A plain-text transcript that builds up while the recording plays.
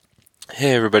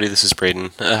Hey everybody, this is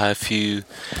Braden. If you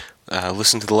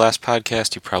listened to the last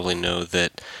podcast, you probably know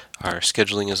that our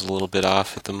scheduling is a little bit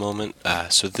off at the moment.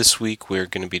 So this week we're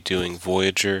going to be doing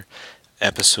Voyager,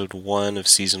 episode 1 of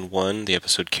season 1, the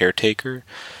episode Caretaker.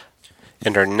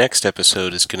 And our next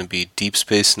episode is going to be Deep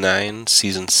Space Nine,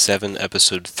 season 7,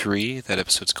 episode 3. That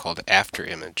episode's called After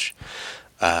Image.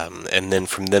 And then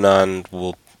from then on,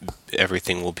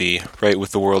 everything will be right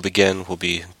with the world again. We'll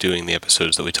be doing the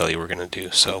episodes that we tell you we're going to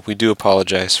do. So we do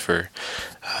apologize for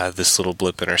this little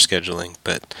blip in our scheduling,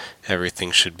 but everything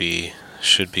should be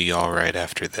all right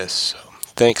after this. So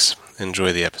thanks.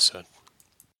 Enjoy the episode.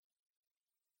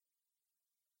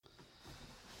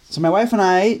 So my wife and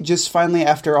I just finally,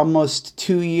 after almost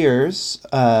 2 years,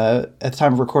 at the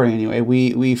time of recording anyway,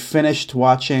 we finished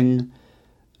watching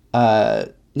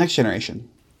Next Generation.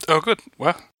 Oh, good.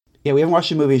 Wow. Yeah, we haven't watched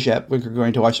the movies yet. We're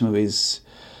going to watch the movies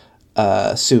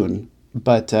soon.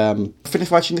 But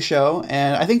finished watching the show,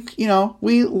 and I think,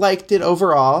 we liked it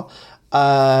overall.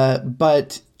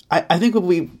 But I think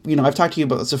I've talked to you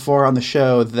about this before on the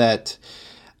show, that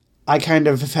I kind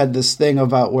of have had this thing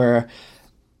about where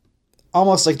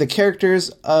almost like the characters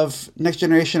of Next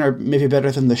Generation are maybe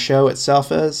better than the show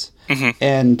itself is. Mm-hmm.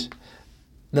 And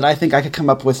that I think I could come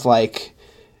up with like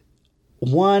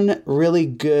one really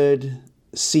good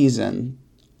season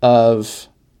of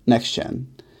Next Gen.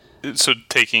 So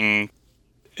taking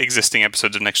existing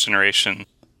episodes of Next Generation,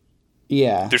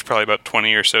 yeah, there's probably about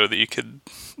 20 or so that you could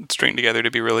string together to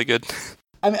be really good.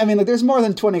 I mean, like, there's more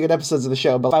than 20 good episodes of the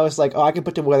show, but if I was like, I could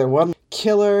put together one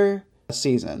killer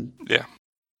season. Yeah.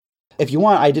 If you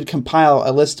want, I did compile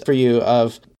a list for you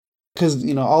of, because,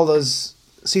 all those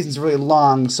seasons are really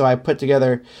long, so I put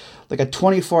together like a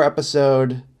 24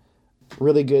 episode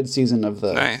really good season of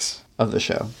the Nice. Of the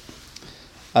show.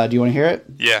 Do you want to hear it?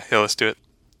 Yeah, let's do it.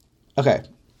 Okay.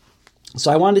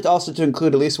 So I wanted also to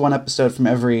include at least one episode from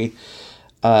every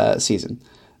season.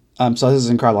 So this is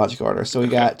in chronological order. So we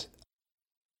got...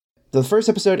 The first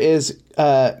episode is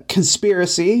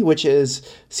Conspiracy, which is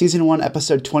season 1,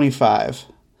 episode 25.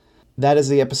 That is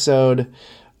the episode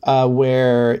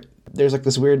where there's like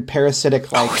this weird parasitic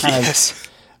kind of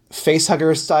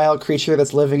facehugger style creature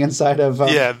that's living inside of...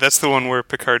 yeah, that's the one where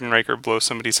Picard and Riker blow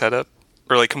somebody's head up.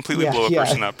 Or like completely blow a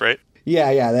person up, right?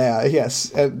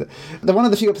 Yes. And one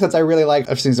of the few episodes I really like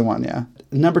of season 1, yeah.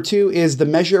 Number 2 is The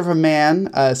Measure of a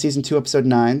Man, season 2, episode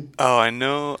 9. Oh, I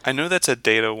know that's a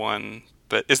Data one,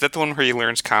 but is that the one where he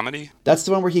learns comedy? That's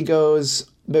the one where he goes...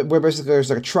 Where basically there's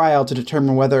like a trial to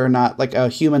determine whether or not like a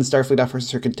human Starfleet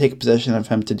officer could take possession of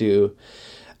him to do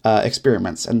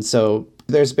experiments. And so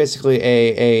there's basically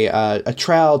a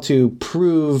trial to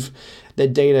prove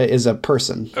that Data is a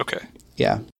person. Okay.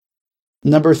 Yeah.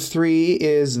 Number 3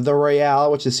 is The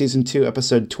Royale, which is season 2,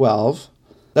 episode 12.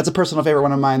 That's a personal favorite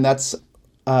one of mine. That's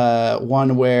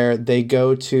one where they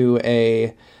go to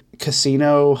a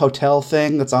casino hotel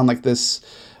thing that's on like this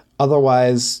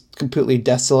otherwise completely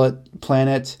desolate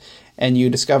planet, and you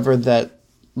discover that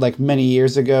like many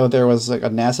years ago there was like a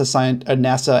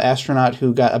NASA astronaut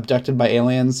who got abducted by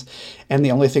aliens, and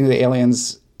the only thing the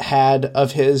aliens had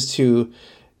of his to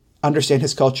understand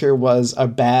his culture was a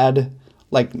bad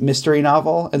like mystery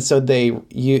novel, and so they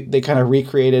kind of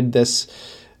recreated this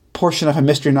portion of a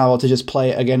mystery novel to just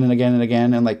play again and again and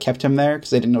again, and like kept him there because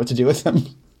they didn't know what to do with him.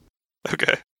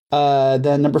 Okay.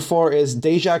 Then number 4 is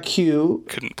Deja Q.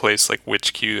 Couldn't place like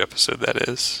which Q episode that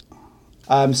is.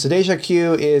 So Deja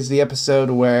Q is the episode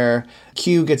where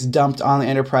Q gets dumped on the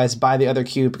Enterprise by the other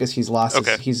Q because he's lost.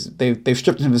 They've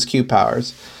stripped him of his Q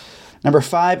powers. Number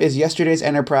 5 is Yesterday's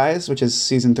Enterprise, which is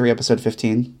season 3, episode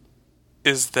 15.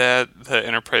 Is that the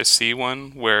Enterprise C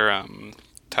one where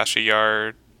Tasha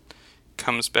Yar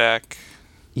comes back?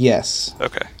 Yes.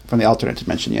 Okay. From the alternate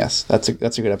dimension. Yes, that's a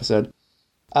good episode.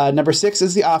 Number 6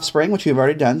 is The Offspring, which we've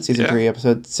already done. Season 3,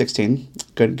 episode 16.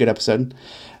 Good episode.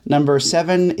 Number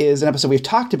 7 is an episode we've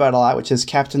talked about a lot, which is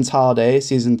Captain's Holiday,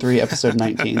 season 3, episode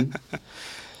 19.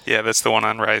 Yeah, that's the one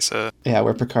on Risa. Yeah,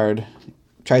 where Picard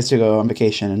tries to go on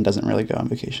vacation and doesn't really go on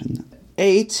vacation.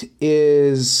 8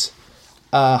 is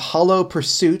Hollow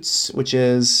Pursuits, which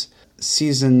is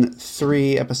season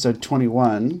 3, episode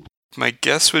 21. My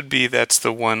guess would be that's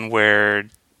the one where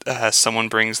someone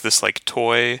brings this like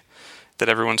toy that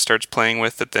everyone starts playing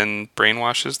with that then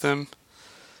brainwashes them.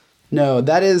 No,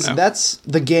 that's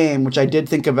the game, which I did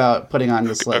think about putting on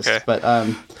this list. Okay. But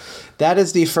that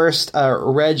is the first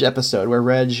Reg episode, where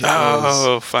Reg is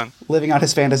fun. living out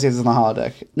his fantasies on the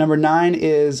holodeck. Number 9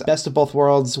 is Best of Both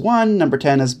Worlds 1. Number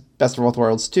 10 is Best of Both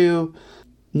Worlds 2.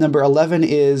 Number 11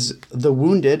 is The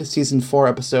Wounded, season 4,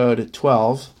 episode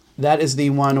 12. That is the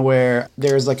one where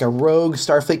there's like a rogue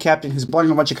Starfleet captain who's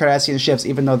blowing a bunch of Cardassian ships,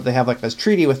 even though they have like this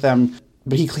treaty with them.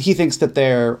 But he thinks that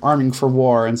they're arming for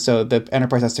war, and so the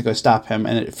Enterprise has to go stop him.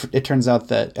 And it turns out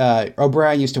that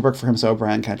O'Brien used to work for him, so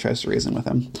O'Brien kind of tries to reason with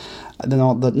him. Then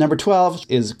the number 12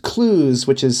 is Clues,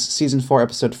 which is season 4,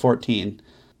 episode 14.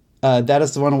 That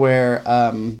is the one where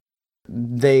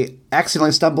they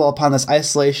accidentally stumble upon this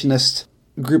isolationist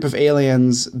group of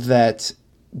aliens that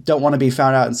don't want to be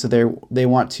found out, and so they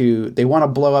want to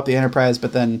blow up the Enterprise,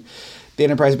 but then the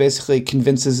Enterprise basically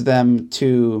convinces them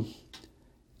to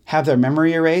have their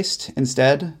memory erased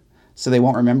instead, so they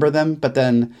won't remember them. But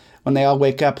then when they all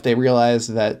wake up, they realize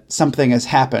that something has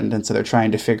happened, and so they're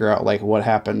trying to figure out like what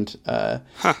happened. And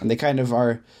they kind of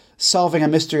are solving a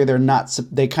mystery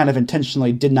they kind of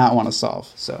intentionally did not want to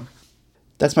solve. So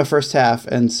that's my first half,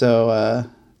 and so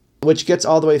which gets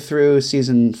all the way through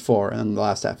season 4, and the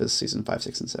last half is season 5,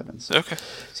 6, and 7. So okay,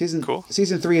 cool.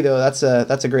 Season 3 though, that's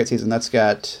a great season. That's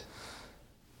got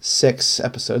 6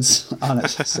 episodes on it,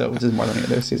 so which is more than any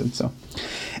other season. So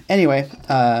anyway,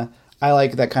 I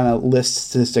like that kind of list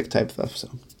statistic type stuff. So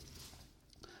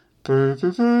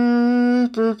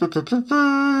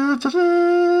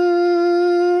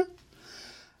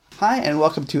hi, and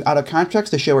welcome to Out of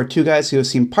Contracts, the show where two guys who have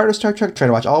seen part of Star Trek try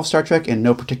to watch all of Star Trek in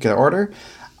no particular order.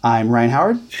 I'm Ryan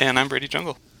Howard. And I'm Brady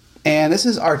Jungle. And this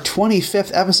is our 25th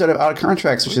episode of Out of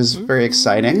Contracts, which is very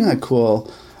exciting, a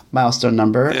cool milestone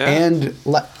number. Yeah. And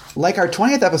like our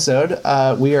 20th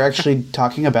episode, we are actually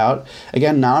talking about,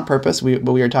 again, not on purpose,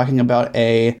 but we are talking about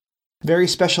a very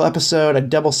special episode, a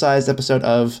double-sized episode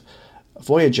of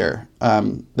Voyager.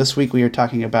 This week we are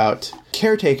talking about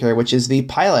Caretaker, which is the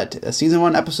pilot, season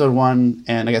 1, episode 1,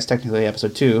 and I guess technically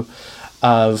episode 2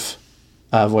 of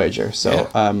Voyager. So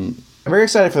yeah. I'm very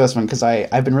excited for this one because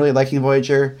I've been really liking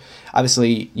Voyager.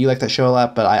 Obviously, you like that show a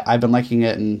lot, but I've been liking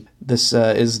it, and this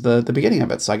is the beginning of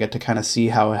it, so I get to kind of see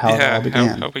how it all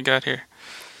began. How we got here.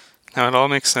 Now it all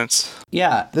makes sense.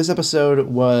 Yeah, this episode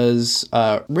was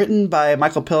written by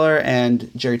Michael Piller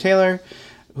and Jerry Taylor,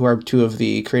 who are two of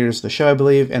the creators of the show, I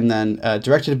believe, and then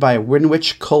directed by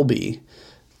Winwich Colby.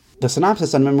 The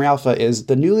synopsis on Memory Alpha is: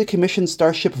 the newly commissioned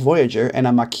starship Voyager and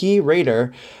a Maquis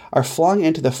raider are flung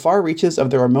into the far reaches of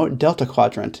the remote Delta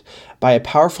Quadrant by a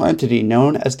powerful entity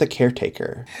known as the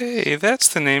Caretaker. Hey, that's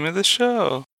the name of the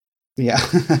show. Yeah.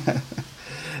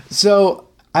 So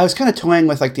I was kind of toying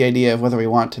with like the idea of whether we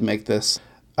want to make this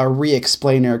a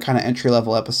re-explainer kind of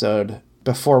entry-level episode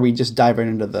before we just dive right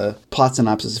into the plot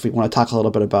synopsis, if we want to talk a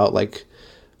little bit about like,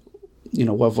 you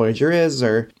know, what Voyager is.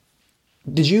 Or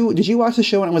did you watch the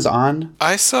show when it was on?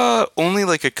 I saw only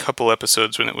like a couple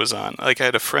episodes when it was on. Like I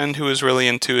had a friend who was really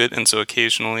into it, and so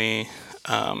occasionally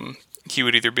he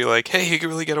would either be like, hey, you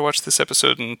really got to watch this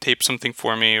episode and tape something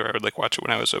for me, or I would like watch it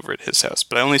when I was over at his house.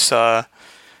 But I only saw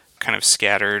kind of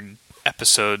scattered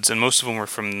episodes, and most of them were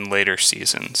from later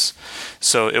seasons.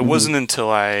 So it wasn't until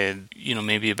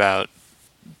maybe about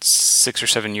 6 or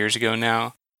 7 years ago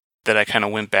now, that I kind of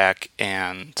went back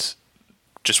and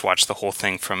just watched the whole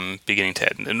thing from beginning to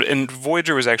end. And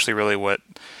Voyager was actually really what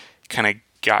kind of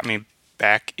got me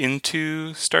back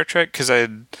into Star Trek, because I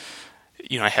had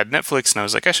Netflix, and I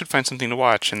was like, I should find something to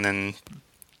watch, and then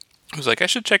I was like, I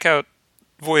should check out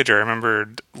Voyager. I remember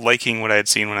liking what I had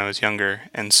seen when I was younger,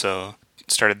 and so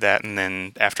started that, and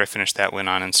then after I finished that, went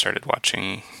on and started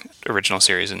watching original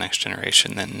series and Next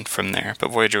Generation, then from there.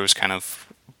 But Voyager was kind of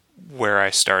where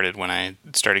I started when I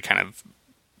started kind of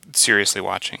seriously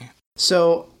watching.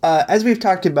 So, as we've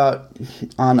talked about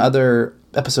on other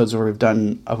episodes where we've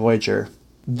done a Voyager,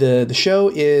 the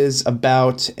show is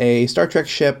about a Star Trek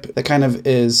ship that kind of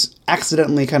is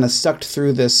accidentally kind of sucked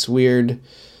through this weird,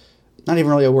 not even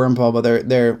really a wormhole, but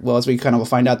they're well, as we kind of will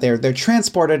find out, they're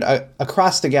transported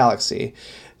across the galaxy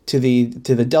to the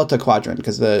Delta Quadrant,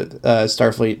 because the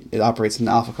Starfleet operates in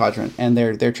the Alpha Quadrant, and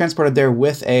they're transported there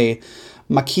with a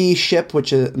Maquis ship,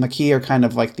 which Maquis are kind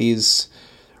of like these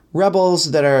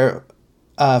rebels that are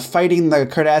fighting the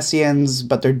Cardassians,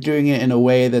 but they're doing it in a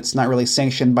way that's not really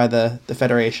sanctioned by the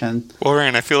Federation. Well,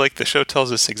 Ryan, I feel like the show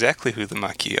tells us exactly who the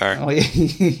Maquis are. Oh,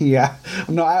 yeah.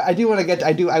 No, I do want to get.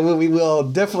 We will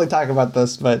definitely talk about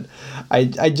this, but I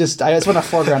just want to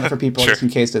foreground it for people, sure, just in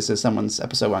case this is someone's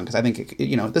episode 1, because I think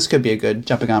this could be a good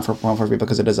jumping on for people,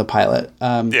 because it is a pilot.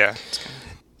 Yeah.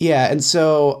 Yeah, and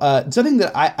so something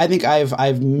that I think I've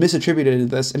misattributed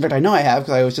this. In fact, I know I have,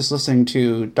 because I was just listening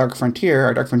to Dark Frontier,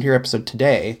 our Dark Frontier episode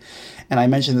today, and I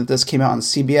mentioned that this came out on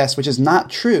CBS, which is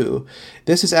not true.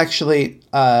 This is actually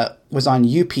was on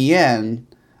UPN,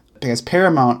 because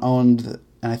Paramount owned,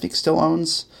 and I think still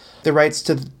owns, the rights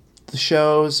to the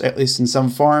shows, at least in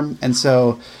some form. And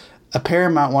so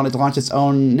Paramount wanted to launch its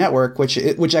own network, which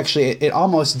actually it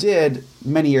almost did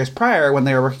many years prior when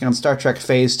they were working on Star Trek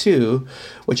Phase 2,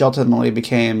 which ultimately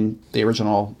became the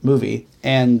original movie.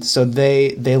 And so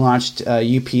they launched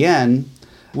UPN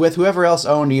with whoever else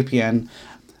owned UPN.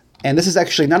 And this is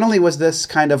actually, not only was this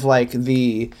kind of like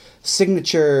the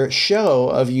signature show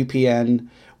of UPN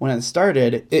when it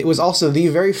started, it was also the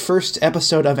very first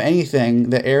episode of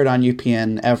anything that aired on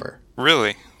UPN ever.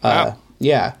 Really? Wow.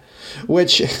 Yeah.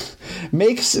 Which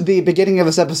makes the beginning of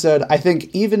this episode, I think,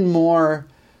 even more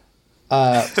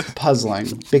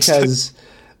puzzling because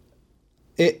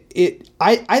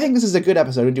I think this is a good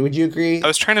episode. Would you agree? I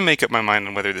was trying to make up my mind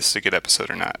on whether this is a good episode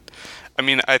or not. I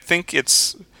mean, I think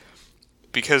it's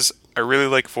because I really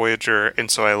like Voyager,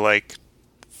 and so I like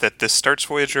that this starts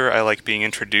Voyager. I like being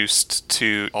introduced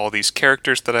to all these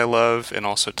characters that I love, and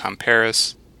also Tom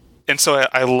Paris. And so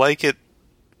I like it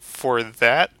for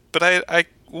that, but I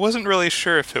wasn't really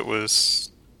sure if it was...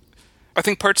 I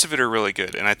think parts of it are really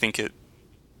good, and I think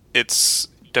it's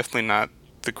definitely not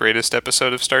the greatest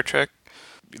episode of Star Trek.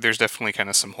 There's definitely kind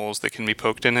of some holes that can be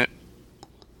poked in it,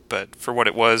 but for what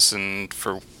it was and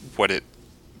for what it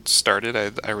started,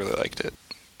 I really liked it,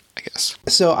 I guess.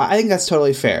 So I think that's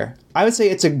totally fair. I would say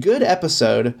it's a good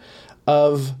episode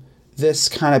of this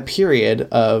kind of period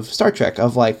of Star Trek,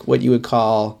 of like what you would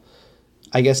call...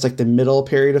 I guess like the middle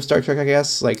period of Star Trek, I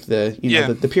guess, like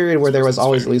the period where there was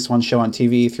always at least one show on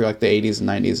TV through like the 80s and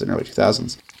 90s and early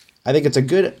 2000s. I think it's a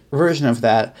good version of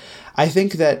that. I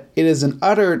think that it is an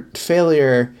utter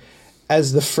failure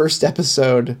as the first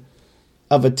episode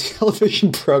of a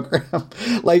television program.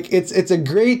 Like it's a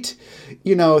great,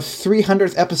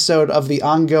 300th episode of the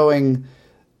ongoing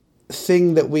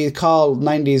thing that we call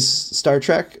 90s Star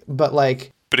Trek, but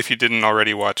like... But if you didn't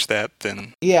already watch that,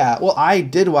 then... Yeah, well, I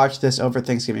did watch this over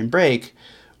Thanksgiving break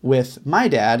with my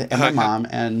dad and my mom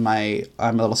and my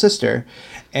little sister.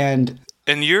 And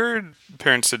your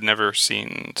parents had never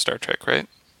seen Star Trek, right?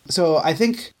 So I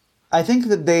think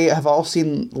that they have all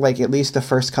seen, like, at least the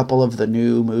first couple of the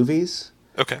new movies.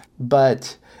 Okay.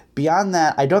 But beyond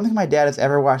that, I don't think my dad has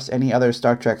ever watched any other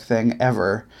Star Trek thing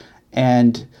ever.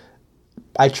 And...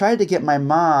 I tried to get my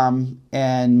mom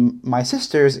and my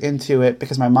sisters into it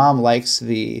because my mom likes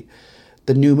the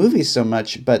new movies so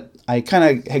much, but I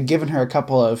kind of had given her a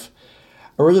couple of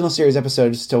original series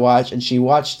episodes to watch, and she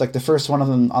watched like the first one of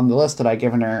them on the list that I'd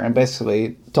given her and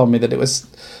basically told me that it was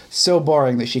so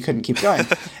boring that she couldn't keep going.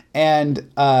 And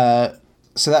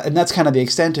that's kind of the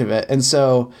extent of it. And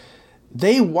so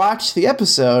they watched the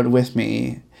episode with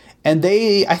me. And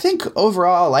they, I think,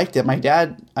 overall liked it.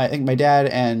 I think my dad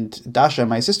and Dasha,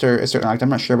 my sister, certainly liked it. I'm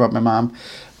not sure about my mom.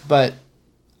 But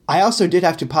I also did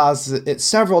have to pause it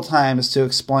several times to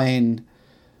explain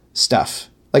stuff.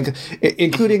 Like,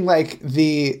 including, like,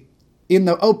 in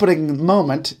the opening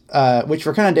moment, which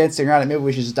we're kind of dancing around, and maybe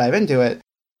we should just dive into it.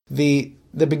 The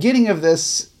beginning of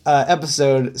this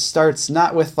episode starts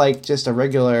not with, like, just a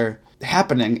regular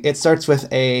happening. It starts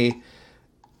with a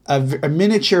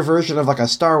miniature version of like a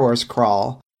Star Wars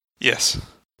crawl. Yes.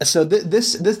 So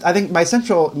this I think my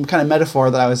central kind of metaphor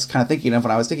that I was kind of thinking of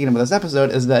when I was thinking about this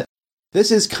episode is that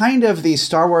this is kind of the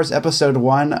Star Wars Episode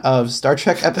 1 of Star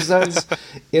Trek episodes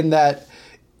in that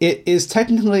it is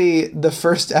technically the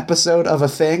first episode of a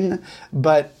thing,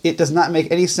 but it does not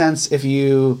make any sense if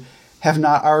you have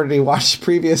not already watched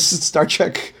previous Star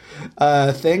Trek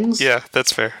things. Yeah,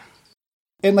 that's fair.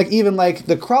 And like even like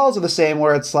the crawls are the same,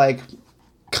 where it's like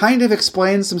kind of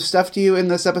explains some stuff to you in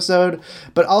this episode,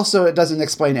 but also it doesn't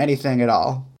explain anything at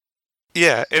all.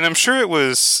 Yeah, and I'm sure it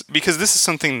was because this is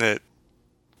something that,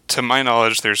 to my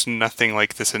knowledge, there's nothing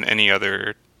like this in any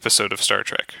other episode of Star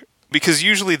Trek. Because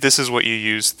usually this is what you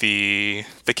use the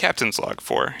captain's log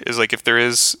for, is like if there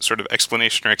is sort of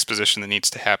explanation or exposition that needs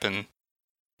to happen,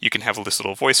 you can have this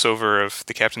little voiceover of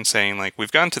the captain saying, like,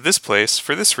 we've gone to this place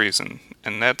for this reason,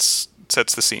 and that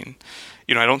sets the scene.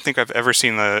 I don't think I've ever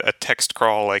seen a text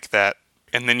crawl like that,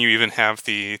 and then you even have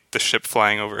the ship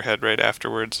flying overhead right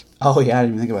afterwards. Oh yeah, I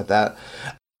didn't even think about that.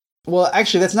 Well,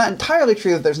 actually, that's not entirely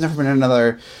true that there's never been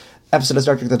another episode of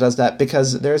Star Trek that does that,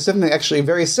 because there's something actually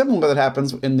very similar that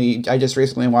happens I just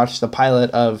recently watched the pilot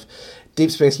of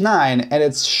Deep Space Nine, and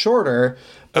it's shorter,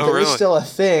 but there is still a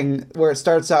thing where it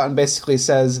starts out and basically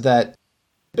says that,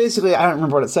 I don't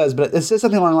remember what it says, but it says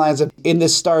something along the lines of, in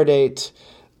this stardate,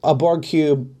 a Borg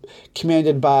cube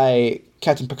commanded by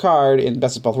Captain Picard in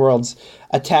Best of Both Worlds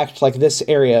attacked like this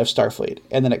area of Starfleet.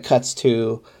 And then it cuts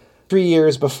to 3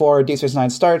 years before Deep Space Nine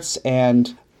starts,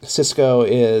 and Sisko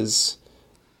is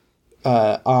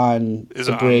on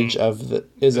the bridge of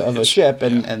a ship,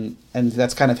 and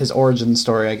that's kind of his origin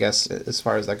story, I guess, as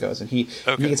far as that goes. And he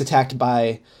gets attacked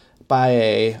by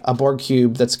by a Borg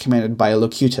cube that's commanded by a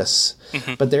Locutus.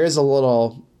 Mm-hmm. But there is a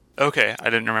little... Okay, I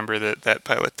didn't remember that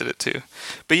pilot did it too.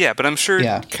 But I'm sure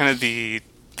kind of the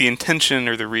intention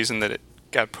or the reason that it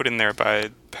got put in there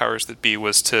by powers that be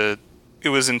was it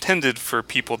was intended for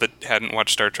people that hadn't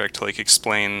watched Star Trek to like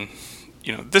explain,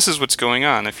 this is what's going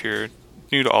on if you're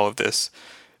new to all of this.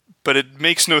 But it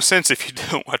makes no sense if you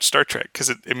don't watch Star Trek, because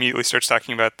it immediately starts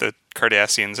talking about the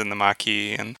Cardassians and the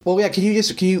Maquis. And well, yeah. Can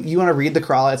you want to read the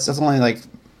crawl? It's only like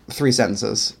 3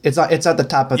 sentences. It's at the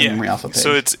top of the memory alpha page.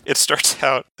 So it starts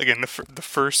out again. The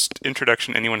first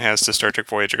introduction anyone has to Star Trek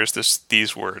Voyager is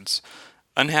these words: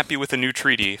 unhappy with a new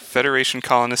treaty, Federation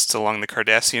colonists along the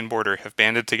Cardassian border have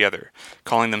banded together.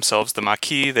 Calling themselves the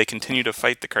Maquis, they continue to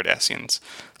fight the Cardassians.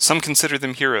 Some consider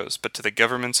them heroes, but to the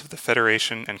governments of the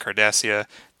Federation and Cardassia,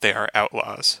 they are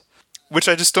outlaws. Which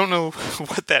I just don't know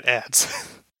what that adds.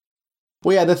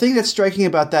 Well, yeah, the thing that's striking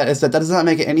about that is that does not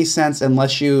make any sense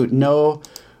unless you know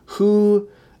who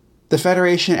the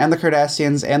Federation and the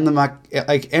Cardassians and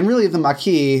and really the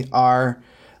Maquis are,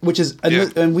 which is,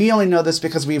 and we only know this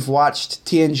because we've watched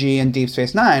TNG and Deep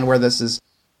Space Nine, where this is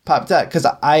popped up. Because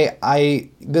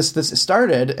this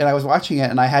started, and I was watching it,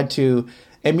 and I had to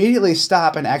immediately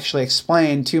stop and actually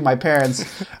explain to my parents,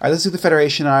 this is who the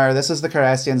Federation are, this is the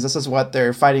Cardassians, this is what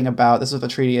they're fighting about, this is what the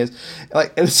treaty is.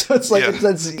 And so it's like,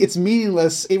 it's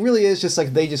meaningless. It really is just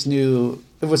like they just knew.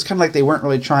 It was kind of like they weren't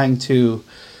really trying to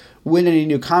win any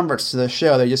new converts to the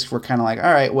show. They just were kind of like,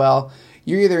 all right, well,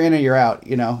 you're either in or you're out,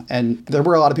 and there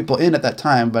were a lot of people in at that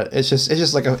time, but it's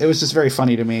just like it was just very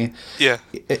funny to me. Yeah.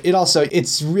 It also,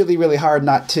 it's really, really hard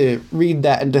not to read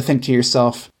that and to think to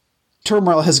yourself,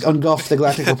 turmoil has engulfed the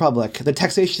Galactic Republic. The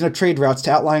taxation of trade routes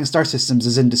to outlying star systems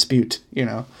is in dispute,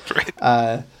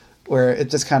 Right. Where it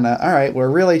just kind of, all right, we're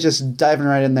really just diving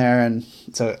right in there. And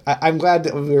so I'm glad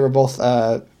that we were both,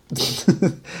 I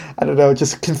don't know,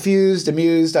 just confused,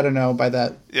 amused, I don't know, by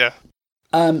that. Yeah.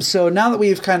 So now that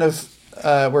we've kind of,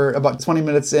 we're about 20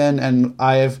 minutes in, and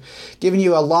I've given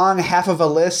you a long half of a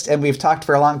list, and we've talked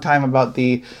for a long time about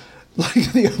the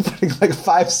opening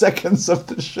 5 seconds of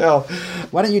the show.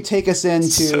 Why don't you take us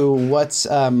into what's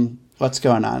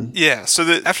going on? Yeah. So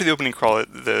after the opening crawl,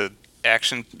 the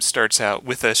action starts out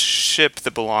with a ship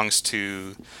that belongs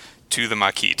to the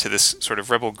Maquis, to this sort of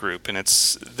rebel group, and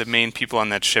it's the main people on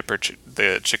that ship are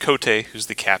the Chakotay, who's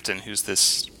the captain, who's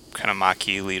this kind of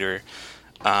Maquis leader.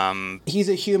 He's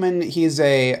a human. He's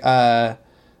a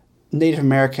Native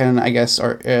American, I guess,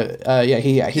 or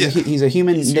he's a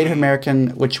human Native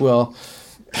American, which will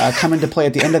come into play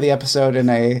at the end of the episode in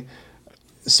a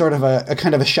sort of a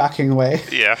kind of a shocking way.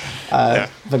 Yeah.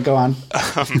 But go on.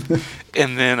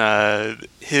 And then I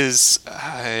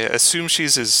assume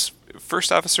she's his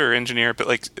first officer or engineer, but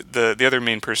like the other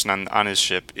main person on his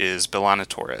ship is B'Elanna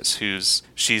Torres,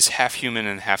 she's half human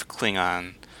and half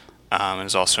Klingon, and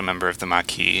is also a member of the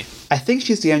Maquis. I think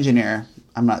she's the engineer.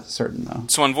 I'm not certain though.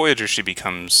 So on Voyager, she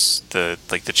becomes the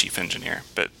chief engineer,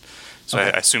 but okay.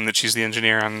 I assume that she's the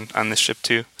engineer on this ship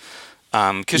too,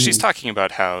 because she's talking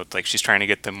about how like she's trying to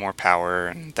get them more power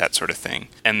and that sort of thing.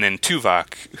 And then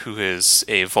Tuvok, who is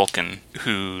a Vulcan,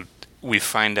 who we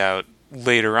find out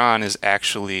later on is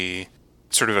actually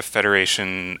sort of a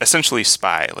Federation, essentially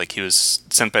spy. Like he was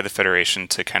sent by the Federation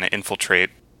to kind of infiltrate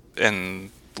and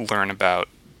learn about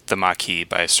the Maquis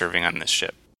by serving on this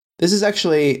ship. This is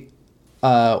actually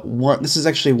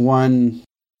one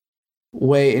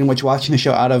way in which watching the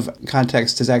show out of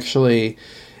context is actually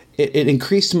it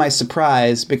increased my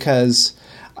surprise, because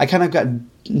I kind of got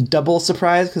double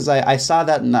surprised, because I saw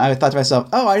that and I thought to myself,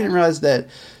 oh, I didn't realize that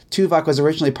Tuvok was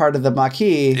originally part of the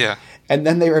Maquis. Yeah. And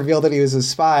then they revealed that he was a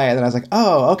spy, and then I was like,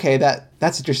 oh, okay,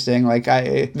 that's interesting.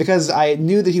 Because I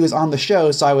knew that he was on the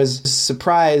show, so I was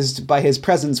surprised by his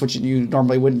presence, which you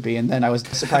normally wouldn't be, and then I was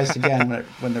surprised again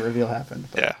when the reveal happened.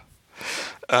 But. Yeah.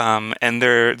 And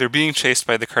they're being chased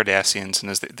by the Cardassians, and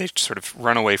as they sort of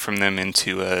run away from them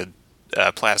into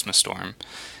a plasma storm.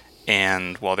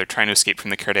 And while they're trying to escape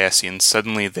from the Cardassians,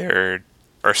 suddenly they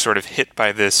are sort of hit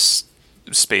by this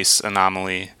space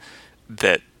anomaly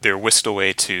that they're whisked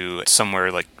away to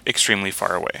somewhere like extremely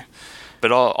far away.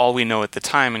 But all we know at the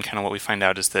time, and kind of what we find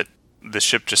out, is that the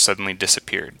ship just suddenly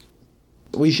disappeared.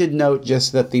 We should note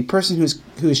just that the person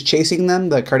who's chasing them,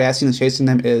 the Cardassian who's chasing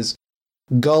them, is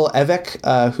Gul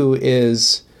Evek, who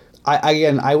is...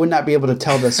 I would not be able to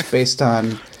tell this based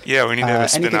on yeah, we need to have a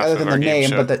spin-off anything other than of our the name,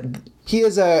 show. but that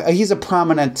he's a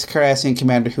prominent Cardassian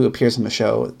commander who appears on the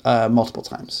show multiple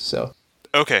times. So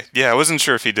okay, yeah, I wasn't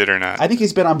sure if he did or not. I think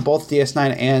he's been on both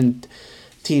DS9 and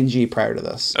TNG prior to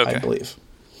this, I believe.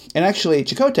 And actually,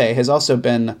 Chakotay has also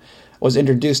was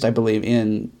introduced, I believe,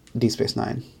 in Deep Space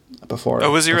Nine before.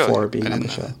 Oh, was he really? Before being on the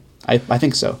show. I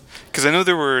think so. Because I know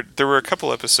there were a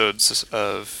couple episodes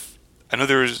of, I know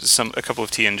there was a couple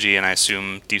of TNG, and I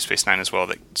assume Deep Space Nine as well,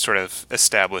 that sort of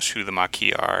establish who the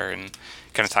Maquis are and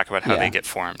kind of talk about how they get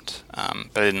formed.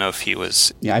 But I didn't know if he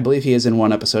was. Yeah, I believe he is in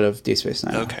one episode of Deep Space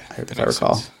Nine. Okay, if I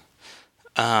recall. Sense.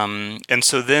 And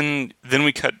so then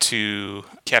we cut to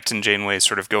Captain Janeway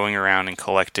sort of going around and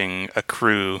collecting a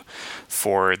crew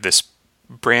for this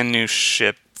brand new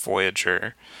ship,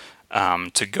 Voyager,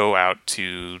 to go out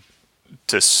to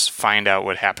find out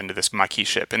what happened to this Maquis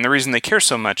ship. And the reason they care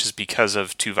so much is because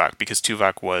of Tuvok, because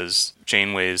Tuvok was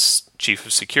Janeway's chief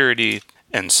of security,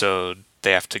 and so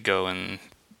they have to go and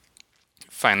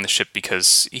find the ship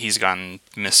because he's gone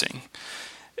missing.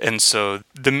 And so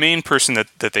the main person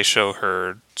that they show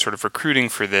her sort of recruiting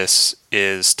for this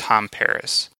is Tom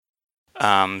Paris.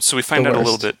 So we find out a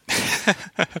little bit.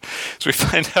 So we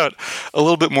find out a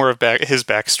little bit more of his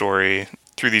backstory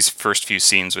through these first few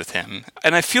scenes with him,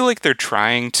 and I feel like they're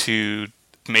trying to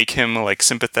make him like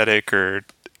sympathetic or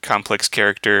complex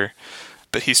character,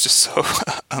 but he's just so.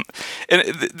 And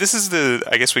this is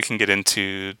I guess we can get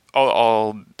into.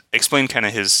 I'll explain kind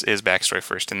of his backstory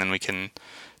first, and then we can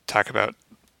talk about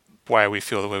why we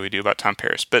feel the way we do about Tom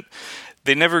Paris. But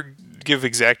they never give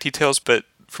exact details, but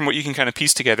from what you can kind of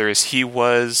piece together is he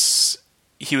was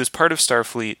part of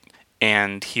Starfleet,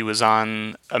 and he was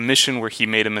on a mission where he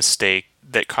made a mistake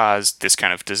that caused this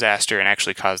kind of disaster and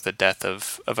actually caused the death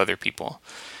of other people.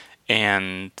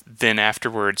 And then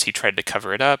afterwards he tried to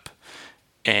cover it up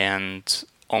and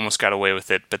almost got away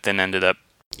with it, but then ended up...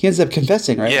 He ends up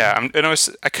confessing, right? Yeah,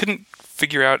 I couldn't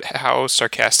figure out how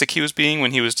sarcastic he was being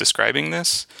when he was describing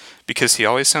this, because he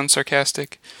always sounds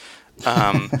sarcastic.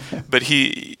 But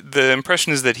the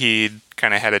impression is that he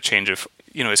kind of had a change of,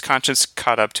 his conscience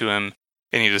caught up to him,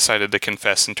 and he decided to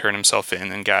confess and turn himself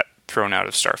in and got thrown out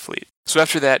of Starfleet. So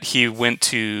after that, he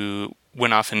went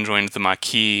off and joined the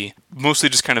Maquis, mostly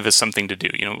just kind of as something to do.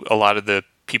 A lot of the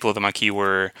people of the Maquis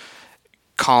were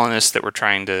colonists that were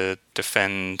trying to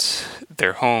defend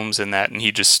their homes and that, and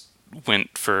he just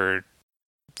went for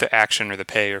the action or the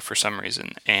pay or for some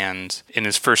reason. And in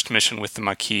his first mission with the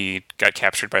Maquis, got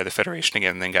captured by the Federation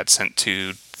again, and then got sent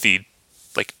to the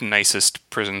nicest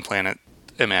prison planet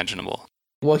imaginable.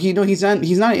 Well, he's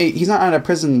not on a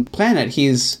prison planet.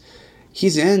 He's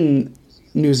in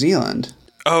New Zealand.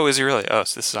 Oh, is he really? Oh,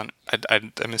 so this is on.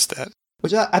 I missed that.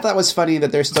 Which I thought was funny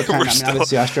that they're still kind of.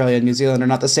 Obviously, Australia and New Zealand are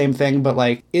not the same thing, but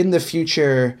like in the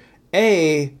future,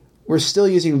 we're still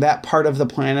using that part of the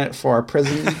planet for our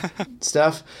prison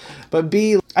stuff. But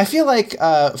B, I feel like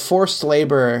forced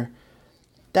labor,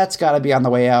 that's got to be on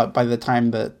the way out by the time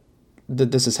that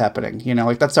this is happening.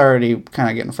 That's already kind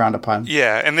of getting frowned upon.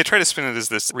 Yeah, and they try to spin it as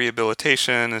this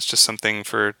rehabilitation. It's just something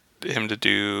for him to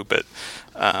do. But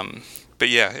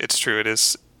yeah, it's true.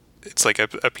 It's like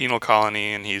a penal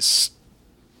colony, and he's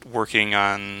working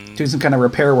on... doing some kind of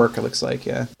repair work, it looks like,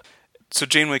 yeah. So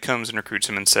Janeway comes and recruits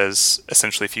him and says,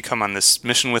 essentially, if you come on this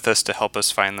mission with us to help us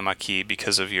find the Maquis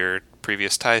because of your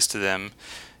previous ties to them,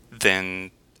 then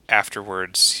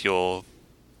afterwards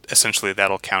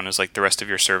that'll count as like the rest of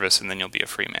your service, and then you'll be a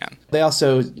free man. They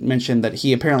also mentioned that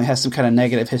he apparently has some kind of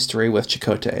negative history with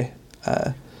Chakotay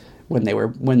when they were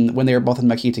both in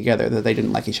Maquis together, that they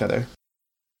didn't like each other.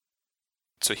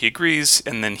 So he agrees,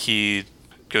 and then he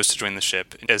goes to join the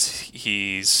ship. As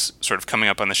he's sort of coming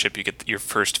up on the ship, you get your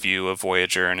first view of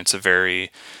Voyager, and it's a very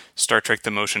Star Trek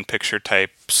the Motion Picture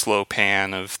type slow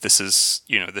pan of this is,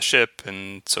 the ship,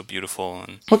 and so beautiful.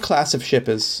 And what class of ship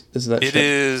is that ship? It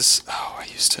is... Oh, I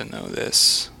used to know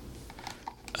this.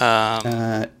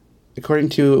 According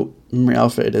to Memory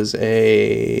Alpha, it is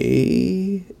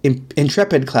a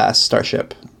Intrepid class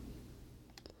starship.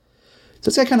 So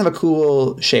it's got kind of a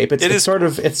cool shape. It's sort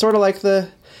of like the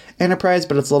Enterprise,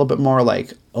 but it's a little bit more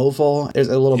like oval. There's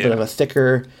a little bit of a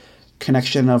thicker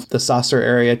connection of the saucer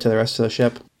area to the rest of the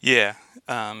ship. Yeah,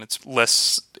 it's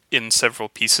less in several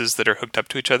pieces that are hooked up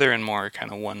to each other and more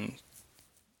kind of one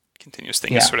continuous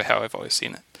thing. Is sort of how I've always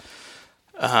seen it.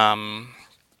 And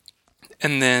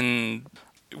then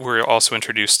we're also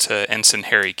introduced to Ensign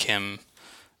Harry Kim.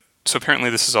 So apparently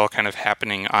this is all kind of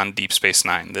happening on Deep Space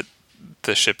Nine, that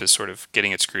the ship is sort of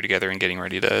getting its crew together and getting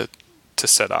ready to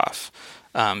set off.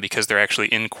 Because they're actually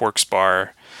in Quark's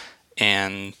bar,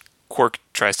 and Quark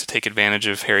tries to take advantage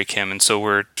of Harry Kim, and so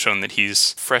we're shown that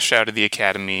he's fresh out of the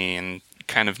academy and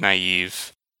kind of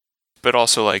naive, but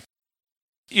also I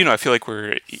feel like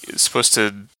we're supposed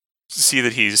to see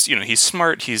that he's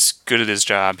smart, he's good at his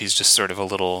job, he's just sort of a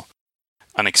little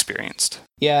unexperienced.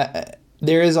 Yeah,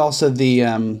 there is also the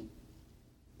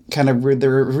kind of the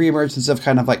reemergence of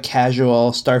kind of like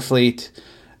casual Starfleet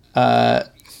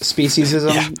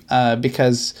speciesism,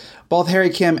 because both Harry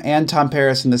Kim and Tom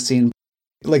Paris in the scene,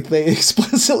 like, they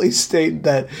explicitly state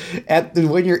that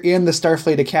when you're in the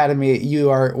Starfleet Academy, you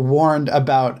are warned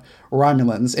about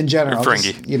Romulans in general.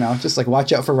 Ferengi. Just like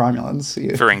watch out for Romulans.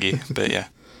 Ferengi, but yeah.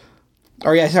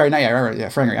 Or yeah, sorry, not yeah, right, yeah,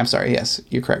 Ferengi. I'm sorry. Yes,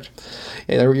 you're correct.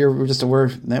 Yeah, we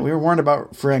were warned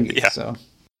about Ferengi. Yeah. So.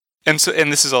 And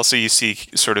this is also, you see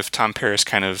sort of Tom Paris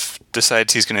kind of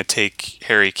decides he's going to take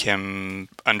Harry Kim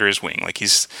under his wing. Like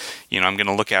he's, I'm going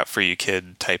to look out for you,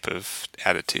 kid type of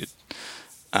attitude.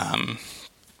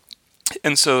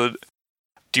 And so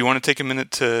do you want to take a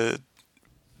minute to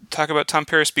talk about Tom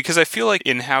Paris? Because I feel like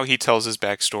in how he tells his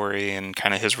backstory and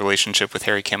kind of his relationship with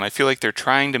Harry Kim, I feel like they're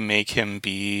trying to make him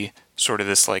be sort of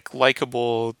this like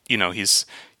likable, he's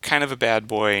kind of a bad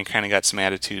boy and kind of got some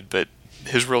attitude, but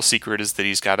his real secret is that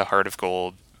he's got a heart of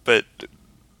gold. But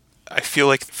I feel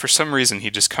like for some reason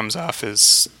he just comes off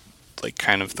as like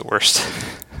kind of the worst.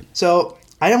 So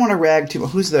I don't want to rag too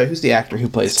much. Who's the actor who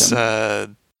plays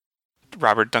him?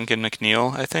 Robert Duncan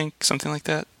McNeil, I think, something like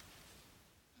that.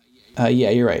 Yeah,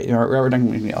 you're right. Robert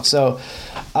Duncan McNeil. So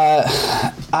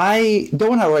I don't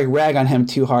want to like rag on him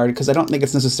too hard because I don't think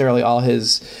it's necessarily all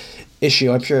his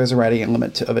issue. I'm sure there's a writing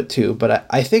limit of it too. But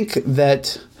I think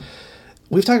that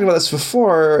we've talked about this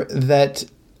before, that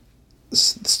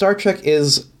Star Trek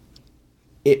is,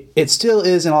 it still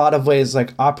is in a lot of ways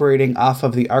like operating off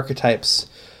of the archetypes,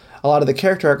 a lot of the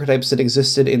character archetypes that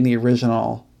existed in the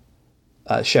original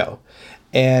show.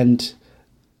 And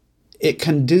it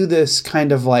can do this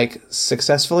kind of like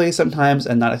successfully sometimes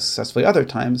and not as successfully other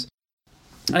times.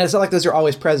 And it's not like those are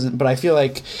always present, but I feel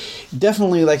like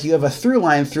definitely like you have a through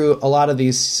line through a lot of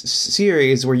these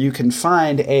series where you can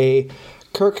find a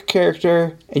Kirk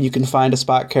character and you can find a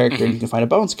Spock character and you can find a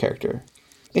Bones character.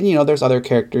 And, there's other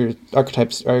character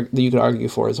archetypes that you could argue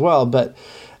for as well. But,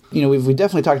 we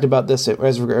definitely talked about this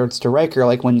as regards to Riker.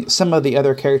 Like when some of the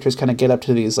other characters kind of get up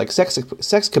to these like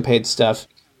sexcapade stuff,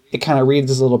 it kind of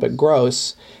reads as a little bit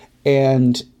gross.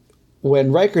 And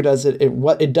when Riker does it,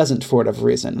 it doesn't for whatever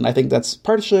reason. And I think that's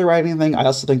partially a writing thing. I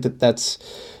also think that that's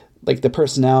like the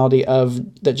personality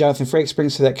that Jonathan Frakes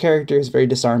brings to that character is very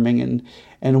disarming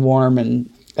and warm and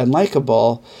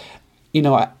likable.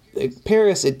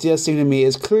 Paris, it does seem to me,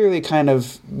 is clearly kind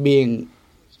of being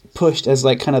pushed as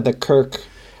like kind of the Kirk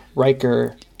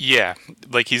Riker. Yeah,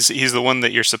 like he's the one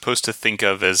that you're supposed to think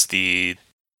of as the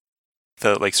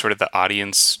like sort of the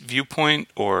audience viewpoint,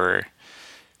 but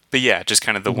yeah, just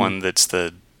kind of the one that's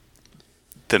the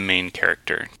main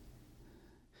character.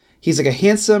 He's like a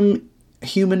handsome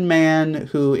human man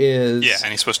who is, yeah,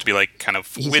 and he's supposed to be like kind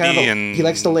of witty, and he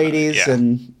likes the ladies,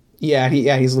 and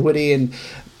he's witty,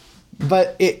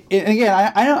 but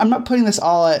again, I'm not putting this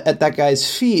all at that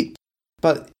guy's feet,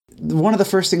 but one of the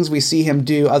first things we see him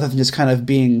do, other than just kind of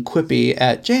being quippy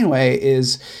at Janeway,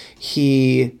 is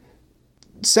he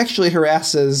sexually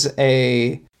harasses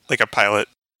a pilot,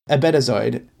 a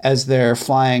Betazoid, as they're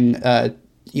flying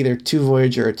either to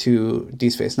Voyager or to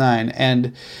Deep Space Nine,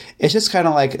 and it's just kind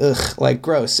of like ugh, like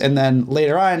gross. And then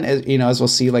later on, as we'll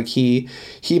see, like he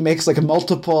makes like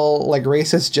multiple like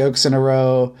racist jokes in a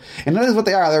row, and that is what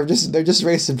they are. They're just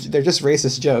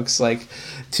racist jokes, like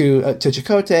to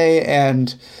Chakotay,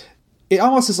 and it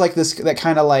almost is like that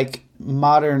kind of like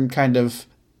modern kind of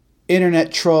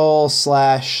internet troll /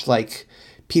 like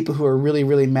people who are really,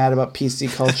 really mad about PC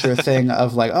culture thing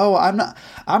of like, oh, I'm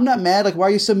not mad. Like, why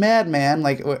are you so mad, man?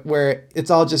 Like, where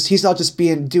he's all just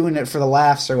doing it for the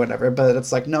laughs or whatever. But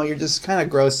it's like, no, you're just kind of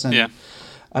gross and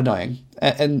annoying.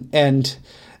 And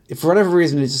for whatever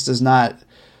reason, it just does not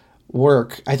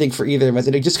work, I think, for either of us.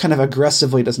 It just kind of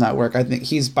aggressively does not work. I think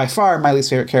he's by far my least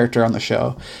favorite character on the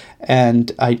show.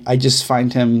 And I just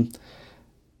find him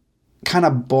kind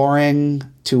of boring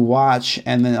to watch,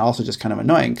 and then also just kind of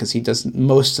annoying because he does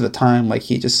most of the time, like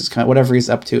he just is kind of whatever he's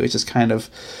up to, it's just kind of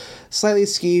slightly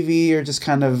skeevy or just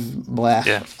kind of blah.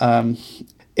 Yeah. I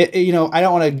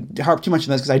don't want to harp too much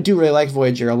on this because I do really like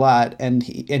Voyager a lot, and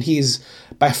he's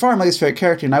by far my least favorite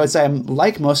character, and I would say I'm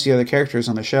like most of the other characters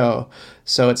on the show,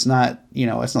 so it's not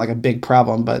like a big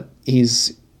problem, but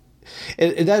that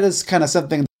is kind of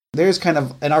something. There's kind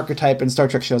of an archetype in Star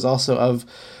Trek shows also of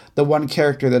the one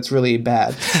character that's really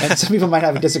bad. And some people might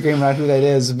have a disagreement on who that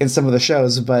is in some of the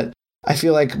shows, but I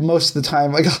feel like most of the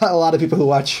time, like a lot of people who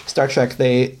watch Star Trek,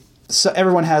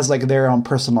 everyone has like their own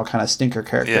personal kind of stinker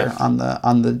character on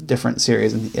the different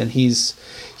series, and he's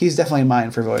definitely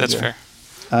mine for Voyager. That's fair.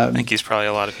 I think he's probably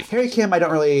a lot of people. Harry Kim, I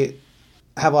don't really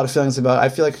have a lot of feelings about. I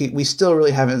feel like we still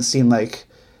really haven't seen like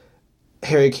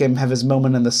Harry Kim have his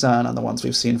moment in the sun on the ones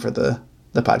we've seen for the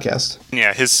podcast.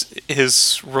 Yeah,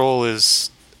 his role is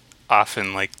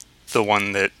often like the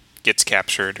one that gets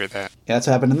captured, or that. Yeah, that's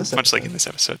what happened in this episode. Much like in this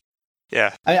episode.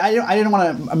 Yeah. I didn't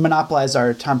want to monopolize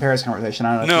our Tom Paris conversation.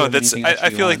 I don't know. I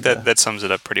feel like that sums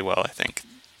it up pretty well, I think.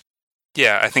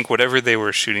 Yeah, I think whatever they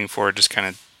were shooting for just kind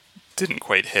of didn't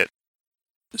quite hit.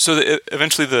 So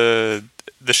eventually the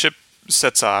ship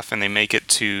sets off and they make it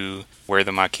to where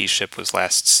the Maquis ship was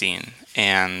last seen.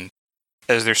 And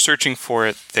as they're searching for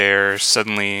it, they're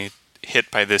suddenly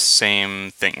hit by this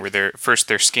same thing where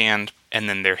they're scanned and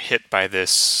then they're hit by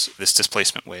this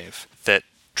displacement wave that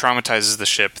traumatizes the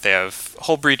ship. They have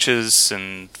hull breaches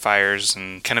and fires,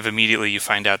 and kind of immediately you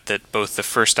find out that both the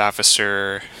first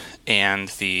officer and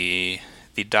the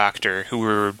doctor, who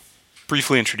were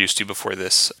briefly introduced to before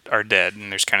this, are dead,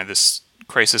 and there's kind of this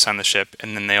crisis on the ship.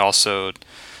 And then they also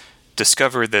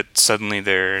discover that suddenly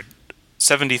they're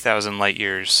 70,000 light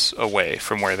years away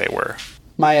from where they were.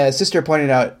 My sister pointed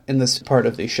out in this part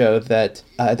of the show that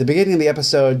at the beginning of the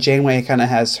episode, Janeway kind of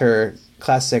has her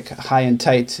classic high and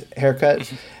tight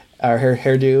haircut, or her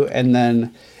hairdo, and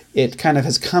then it kind of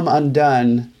has come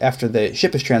undone after the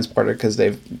ship is transported because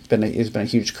there's been a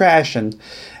huge crash, and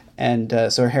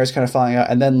so her hair is kind of falling out,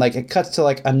 and then like it cuts to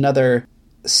like another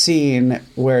scene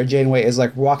where Janeway is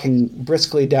like walking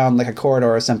briskly down like a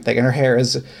corridor or something, and her hair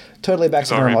is totally back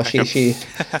to normal. She's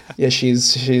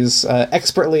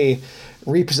expertly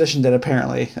repositioned it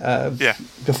apparently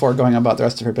before going about the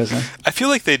rest of her business. I feel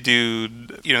like they do,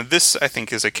 this I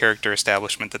think is a character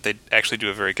establishment that they actually do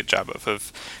a very good job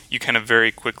of you kind of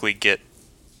very quickly get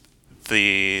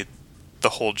the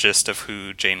whole gist of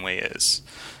who Janeway is.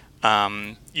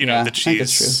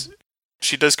 That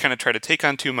she does kind of try to take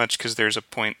on too much, because there's a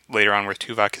point later on where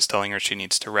Tuvok is telling her she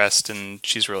needs to rest, and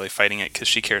she's really fighting it because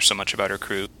she cares so much about her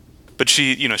crew. But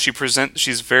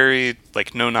she's very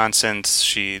like no nonsense.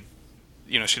 She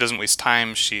doesn't waste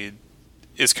time. She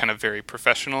is kind of very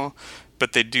professional,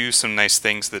 but they do some nice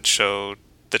things that show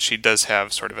that she does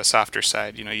have sort of a softer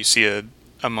side. You see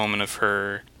a moment of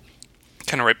her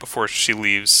kind of right before she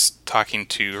leaves talking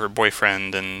to her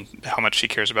boyfriend and how much she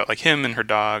cares about like him and her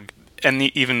dog, and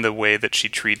even the way that she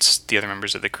treats the other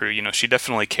members of the crew. She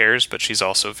definitely cares, but she's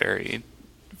also very,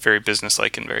 very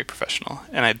businesslike and very professional.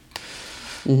 And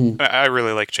I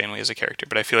really like Janeway as a character,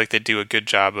 but I feel like they do a good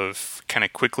job of kind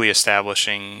of quickly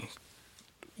establishing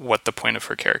what the point of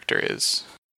her character is.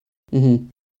 Mm-hmm.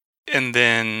 And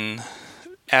then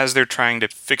as they're trying to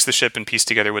fix the ship and piece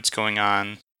together what's going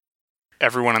on,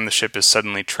 everyone on the ship is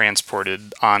suddenly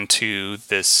transported onto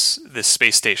this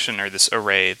space station, or this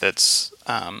array that's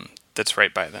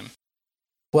right by them.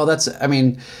 Well,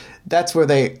 that's where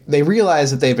they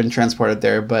realize that they've been transported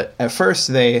there, but at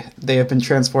first they have been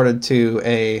transported to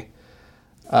a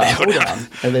hoedown.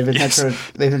 They've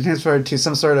been transported to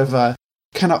some sort of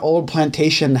kind of old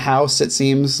plantation house. It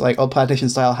seems like old plantation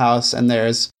style house, and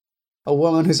there's a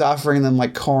woman who's offering them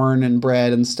like corn and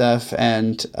bread and stuff,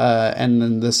 and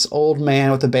then this old man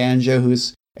with a banjo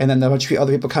and then a bunch of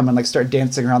other people come and like start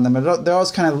dancing around them, and they're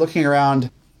always kind of looking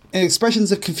around. And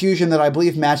expressions of confusion that I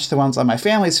believe match the ones on my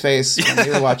family's face when they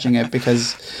were watching it,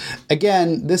 because,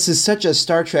 again, this is such a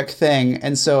Star Trek thing.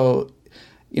 And so,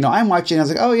 I'm watching, I was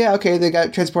like, oh, yeah, okay, they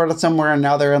got transported somewhere, and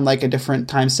now they're in, like, a different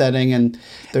time setting, and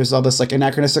there's all this, like,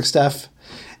 anachronistic stuff.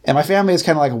 And my family is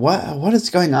kind of like, what is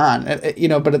going on? But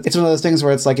it's one of those things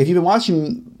where it's like, if you've been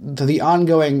watching the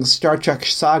ongoing Star Trek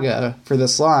saga for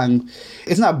this long,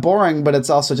 it's not boring, but it's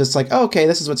also just like, oh, okay,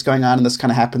 this is what's going on, and this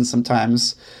kind of happens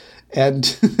sometimes.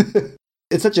 And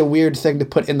it's such a weird thing to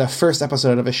put in the first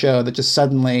episode of a show, that just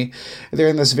suddenly they're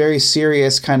in this very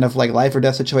serious kind of like life or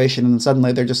death situation, and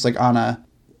suddenly they're just like on a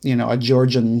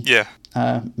Georgian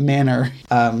manner.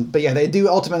 But yeah, they do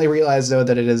ultimately realize though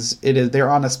that it is they're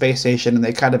on a space station, and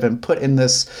they kind of been put in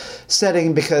this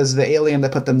setting because the alien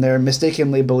that put them there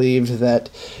mistakenly believed that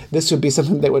this would be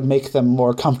something that would make them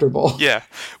more comfortable. Yeah,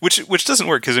 which doesn't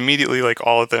work, because immediately like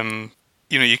all of them,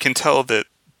 you can tell that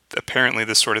apparently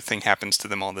this sort of thing happens to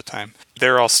them all the time.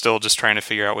 They're all still just trying to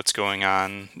figure out what's going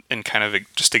on and kind of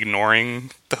just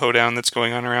ignoring the hoedown that's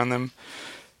going on around them.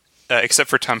 Except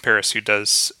for Tom Paris, who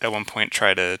does at one point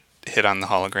try to hit on the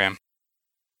hologram.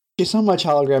 There's so much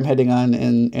hologram hitting on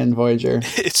in Voyager.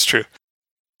 It's true.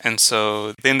 And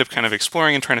so they end up kind of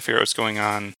exploring and trying to figure out what's going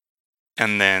on.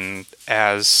 And then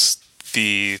as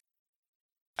the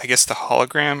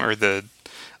hologram, or the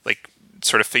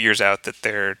sort of figures out that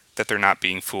they're not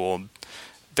being fooled,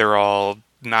 they're all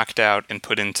knocked out and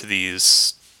put into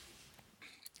these,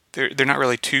 they're not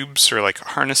really tubes or like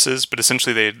harnesses, but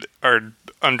essentially they are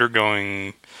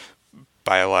undergoing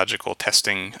biological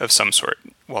testing of some sort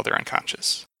while they're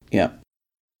unconscious. Yeah.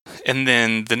 And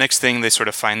then the next thing, they sort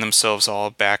of find themselves all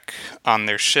back on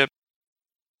their ship.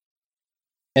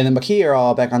 And the Maquis are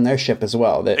all back on their ship as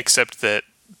well. Except that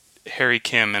Harry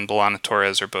Kim and B'Elanna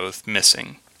Torres are both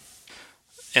missing.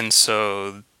 And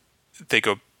so they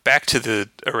go back to the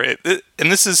array.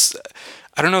 And this is,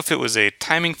 I don't know if it was a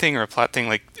timing thing or a plot thing.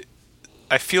 Like,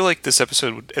 I feel like this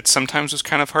episode at sometimes was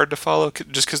kind of hard to follow,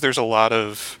 just because there's a lot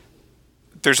of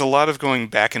going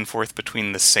back and forth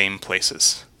between the same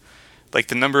places. Like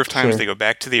the number of times they go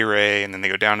back to the array, and then they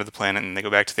go down to the planet, and they go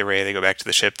back to the array, they go back to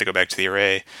the ship, they go back to the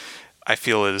array. I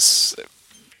feel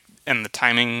and the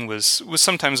timing was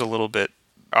sometimes a little bit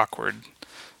awkward.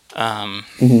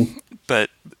 But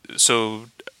so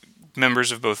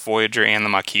members of both Voyager and the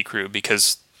Maquis crew,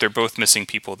 because they're both missing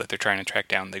people that they're trying to track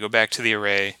down, they go back to the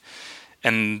array,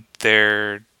 and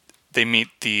they meet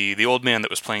the old man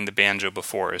that was playing the banjo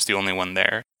before is the only one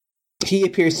there. He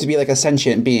appears to be like a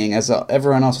sentient being, as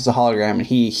everyone else is a hologram, and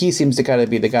he seems to kind of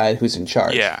be the guy who's in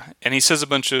charge. Yeah, and he says a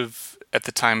bunch of, at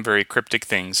the time, very cryptic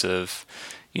things of,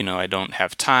 I don't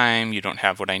have time, you don't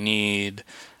have what I need,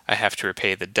 I have to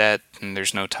repay the debt, and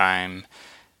there's no time.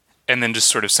 And then just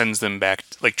sort of sends them back,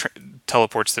 like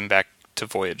teleports them back to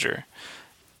Voyager.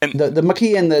 And the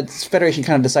Maquis and the Federation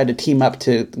kind of decide to team up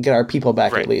to get our people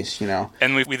back, right. At least,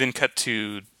 And we then cut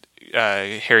to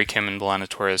Harry Kim and B'Elanna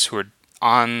Torres, who are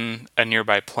on a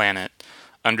nearby planet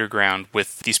underground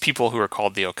with these people who are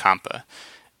called the Ocampa.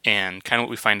 And kind of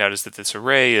what we find out is that this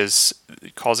array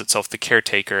calls itself the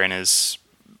Caretaker and is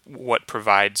what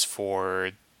provides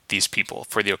for these people,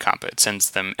 for the Ocampa. It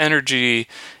sends them energy,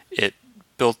 it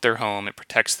built their home, it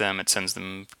protects them, it sends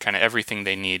them kind of everything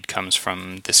they need comes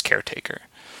from this Caretaker.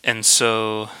 And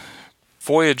so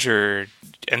Voyager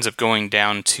ends up going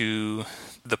down to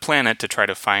the planet to try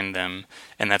to find them,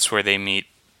 and that's where they meet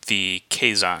the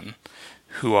Kazon,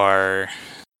 who are...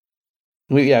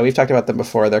 We've talked about them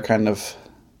before. They're kind of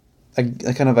a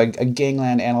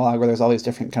gangland analog where there's all these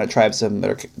different kind of tribes of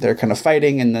them. They're kind of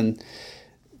fighting, and then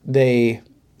the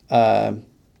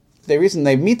reason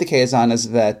they meet the Kazon is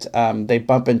that they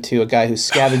bump into a guy who's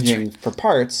scavenging for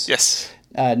parts. Yes.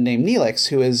 Named Neelix,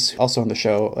 who is also on the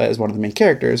show as one of the main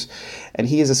characters, and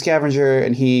he is a scavenger,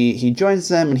 and he joins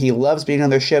them, and he loves being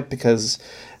on their ship because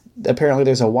apparently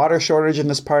there's a water shortage in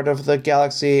this part of the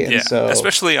galaxy, and so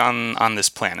especially on this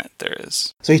planet there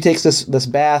is. So he takes this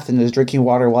bath and is drinking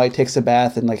water while he takes a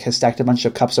bath, and like has stacked a bunch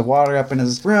of cups of water up in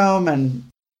his room, and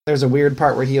there's a weird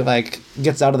part where he like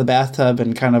gets out of the bathtub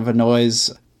and kind of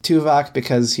annoys Tuvok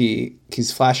because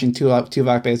he's flashing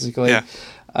Tuvok basically.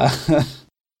 Yeah.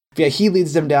 Yeah, he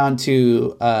leads them down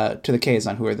to the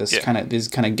Kazon, who are these kind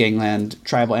of gangland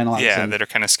tribal analogs. Yeah, that are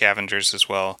kind of scavengers as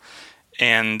well.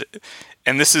 And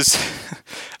this is,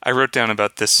 I wrote down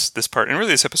about this part, and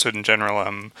really this episode in general.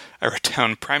 I wrote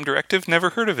down Prime Directive.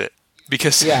 Never heard of it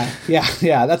because yeah.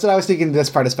 That's what I was thinking. This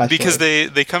part especially because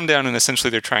they come down and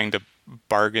essentially they're trying to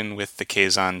bargain with the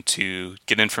Kazon to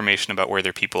get information about where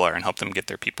their people are and help them get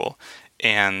their people,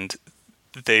 and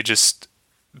they just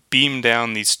beam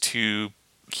down these two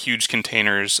huge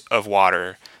containers of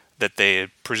water that they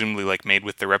had presumably like made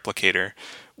with the replicator,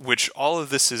 which all of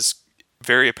this is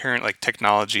very apparent like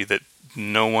technology that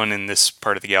no one in this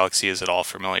part of the galaxy is at all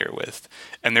familiar with,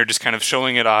 and they're just kind of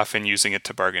showing it off and using it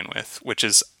to bargain with, which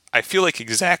is, I feel like,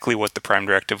 exactly what the Prime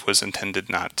Directive was intended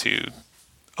not to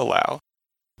allow.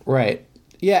 Right.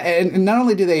 Yeah, and not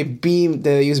only do they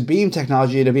use beam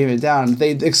technology to beam it down,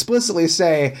 they explicitly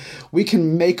say we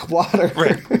can make water.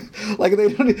 Right. Like they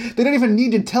don't even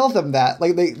need to tell them that.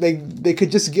 Like they could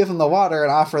just give them the water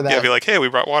and offer that. Yeah, be like, hey, we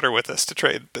brought water with us to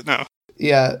trade, but no.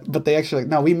 Yeah, but they actually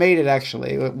no, we made it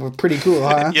actually. We're pretty cool,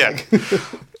 huh? Yeah.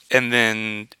 And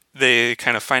then they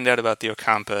kind of find out about the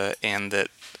Ocampa and that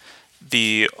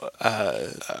the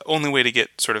only way to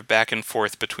get sort of back and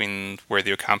forth between where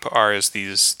the Ocampa are is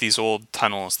these old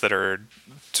tunnels that are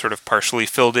sort of partially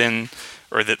filled in,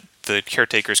 or that the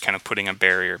Caretaker's kind of putting a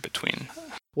barrier between.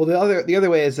 Well, the other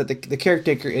way is that the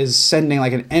Caretaker is sending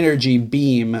like an energy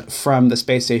beam from the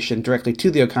space station directly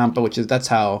to the Ocampa, that's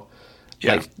how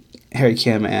like Harry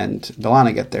Kim and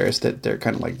B'Elanna get there, is that they're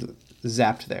kind of like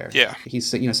zapped there. Yeah. He's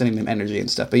sending them energy and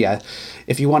stuff. But yeah,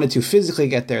 if you wanted to physically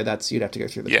get there, you'd have to go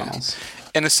through the tunnels.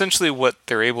 And essentially what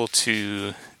they're able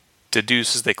to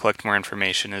deduce as they collect more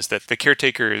information is that the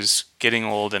Caretaker is getting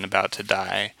old and about to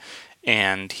die,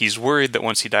 and he's worried that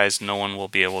once he dies, no one will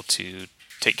be able to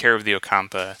take care of the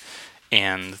Ocampa,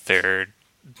 and they're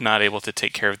not able to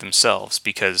take care of themselves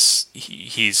because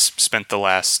he's spent the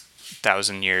last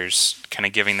 1,000 years kind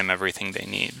of giving them everything they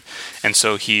need. And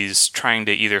so he's trying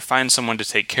to either find someone to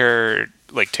take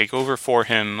over for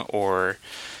him, or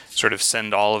sort of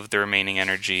send all of the remaining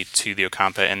energy to the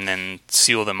Ocampa and then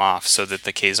seal them off so that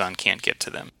the Kazon can't get to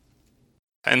them.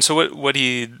 And so what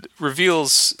he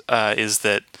reveals is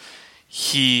that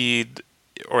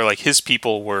his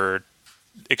people were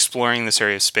exploring this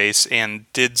area of space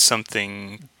and did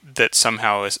something that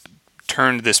somehow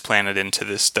turned this planet into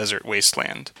this desert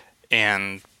wasteland.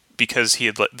 And because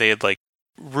they had like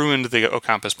ruined the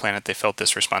Ocampa's planet, they felt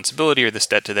this responsibility or this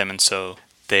debt to them, and so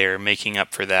they're making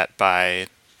up for that by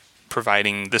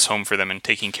providing this home for them and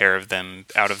taking care of them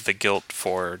out of the guilt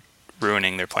for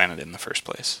ruining their planet in the first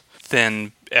place.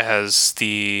 Then as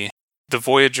the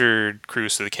Voyager crew,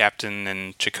 so the captain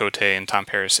and Chakotay and Tom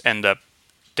Paris, end up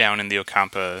down in the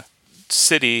Ocampa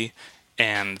city,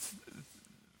 and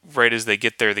right as they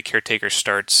get there, the caretaker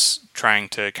starts trying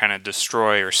to kind of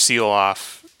destroy or seal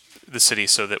off the city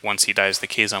so that once he dies, the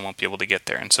Kazon won't be able to get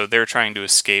there. And so they're trying to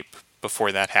escape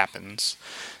before that happens.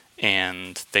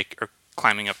 And they are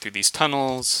climbing up through these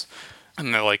tunnels,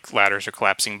 and the ladders are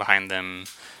collapsing behind them,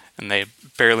 and they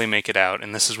barely make it out.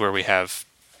 And this is where we have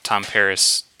Tom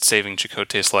Paris saving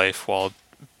Chakotay's life while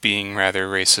being rather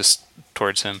racist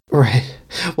towards him. Right.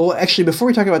 Well, actually, before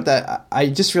we talk about that, I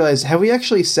just realized, have we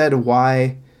actually said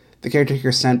why the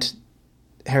caretaker sent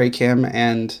Harry Kim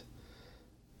and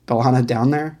B'Elanna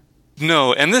down there?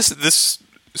 No, and this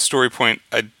story point,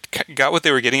 I got what they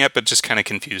were getting at, but just kind of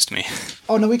confused me.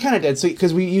 Oh no, we kind of did. So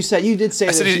because you did say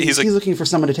that he's looking for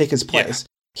someone to take his place.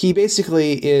 Yeah. He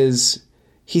basically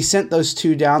he sent those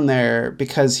two down there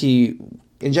because he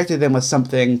injected them with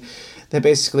something that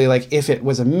basically, like, if it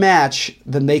was a match,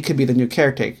 then they could be the new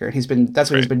caretaker. And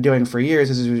that's what he's been doing for years.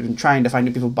 Is he's been trying to find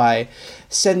new people by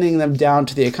sending them down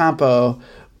to the Ocampo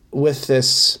with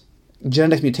this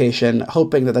genetic mutation,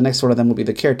 hoping that the next one of them will be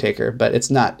the caretaker, but it's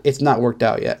not worked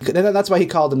out yet. That's why he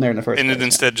called them there in the first place. And it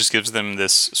instead just gives them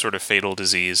this sort of fatal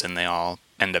disease, and they all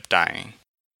end up dying.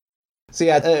 So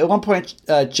yeah, at one point,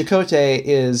 Chakotay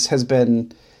has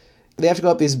been. They have to go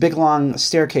up these big long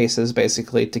staircases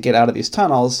basically to get out of these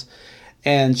tunnels,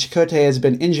 and Chakotay has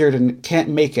been injured and can't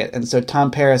make it, and so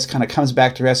Tom Paris kind of comes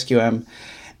back to rescue him,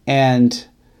 and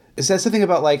it says something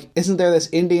about, like, isn't there this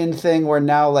Indian thing where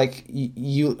now, like,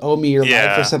 you owe me your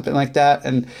life or something like that?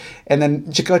 And then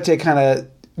Chakotay kind of,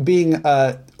 being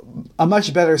a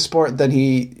much better sport than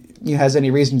he has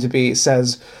any reason to be,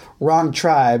 says, wrong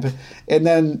tribe. And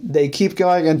then they keep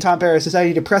going, and Tom Paris,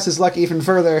 deciding to press his luck even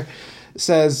further,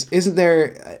 says, isn't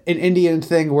there an Indian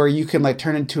thing where you can, like,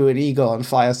 turn into an eagle and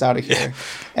fly us out of here?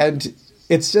 And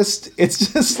it's just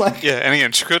like... Yeah, and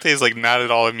again, Chakotay is, like, not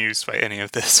at all amused by any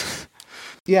of this.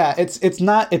 Yeah, it's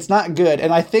not good,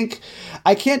 and I think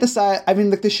I can't decide. I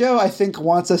mean, like, the show, I think,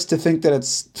 wants us to think that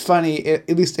it's funny, at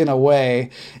least in a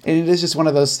way, and it is just one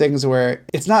of those things where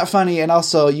it's not funny, and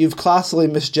also you've colossally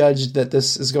misjudged that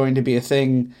this is going to be a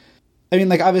thing. I mean,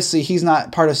 like, obviously he's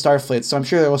not part of Starfleet, so I'm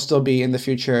sure there will still be in the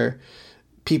future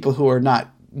people who are not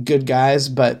good guys,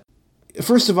 but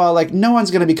first of all, like, no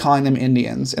one's going to be calling them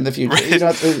Indians in the future. Right.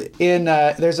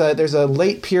 There's a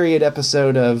late period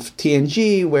episode of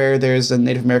TNG where there's a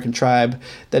Native American tribe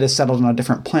that is settled on a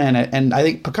different planet, and I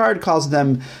think Picard calls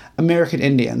them American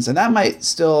Indians, and that might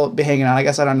still be hanging on. I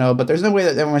guess I don't know, but there's no way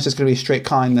that everyone's just going to be straight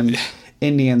calling them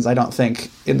Indians, I don't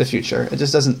think, in the future. It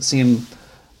just doesn't seem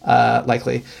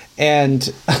likely.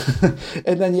 And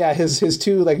and then his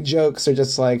two, like, jokes are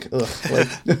just like, ugh, like,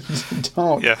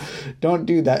 don't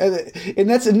do that. And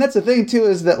that's the thing too,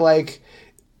 is that, like,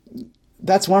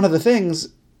 that's one of the things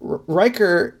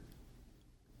Riker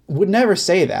would never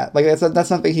say that. Like, that's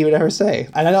something he would ever say.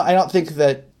 And I don't think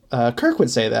that Kirk would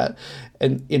say that.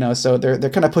 And so they're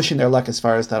kind of pushing their luck as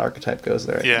far as that archetype goes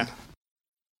there. Yeah.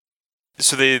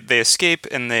 So they escape,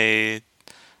 and they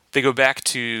go back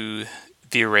to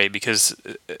the array because,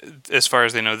 as far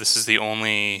as they know, this is the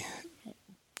only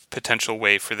potential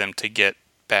way for them to get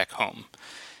back home.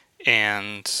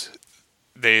 And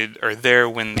they are there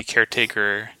when the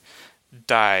caretaker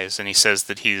dies, and he says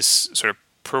that he's sort of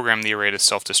programmed the array to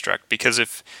self-destruct, because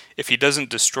if he doesn't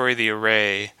destroy the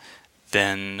array,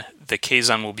 then the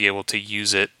Kazon will be able to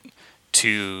use it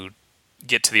to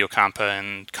get to the Ocampa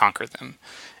and conquer them.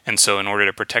 And so in order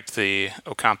to protect the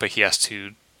Ocampa,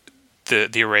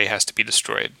 the array has to be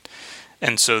destroyed.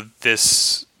 And so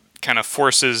this kind of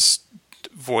forces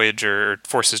Voyager, or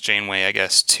forces Janeway, I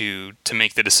guess, to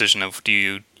make the decision of, do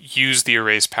you use the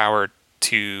array's power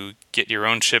to get your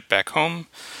own ship back home,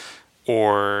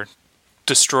 or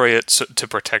destroy it to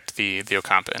protect the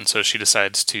Ocampa? And so she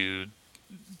decides to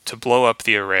blow up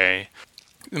the array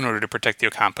in order to protect the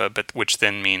Ocampa, but which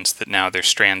then means that now they're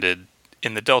stranded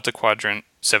in the Delta Quadrant,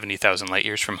 70,000 light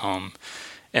years from home.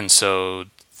 And so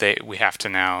we have to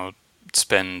now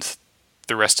spend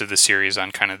the rest of the series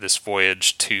on kind of this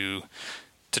voyage to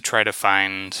try to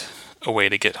find a way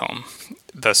to get home,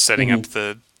 thus setting up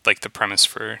the like the premise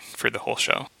for the whole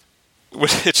show.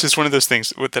 It's just one of those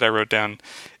things that I wrote down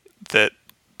that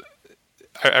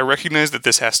I recognize that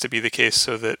this has to be the case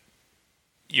so that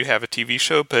you have a TV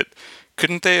show, but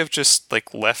couldn't they have just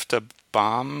like left a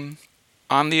bomb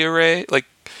on the array? Like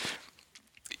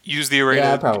use the array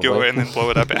to probably go and then blow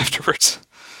it up afterwards?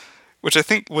 Which I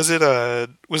think was it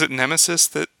Nemesis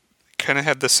that kind of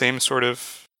had the same sort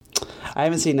of. I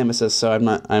haven't seen Nemesis, so I'm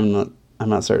not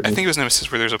certain. I think it was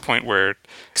Nemesis where there's a point where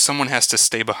someone has to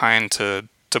stay behind to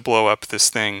blow up this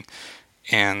thing,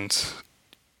 and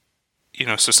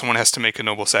so someone has to make a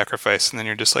noble sacrifice, and then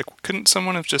you're just like, couldn't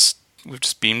someone have we've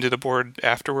just beamed it aboard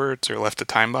afterwards or left a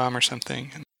time bomb or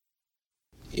something?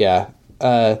 Yeah,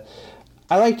 I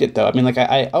liked it though. I mean, like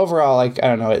I overall, like I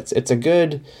don't know, it's a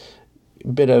good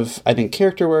bit of, I think,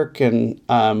 character work and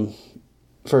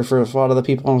for a lot of the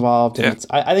people involved, and it's,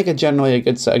 I think it's generally a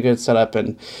good setup,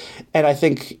 and I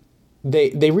think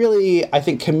they really, I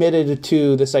think, committed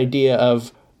to this idea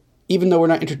of, even though we're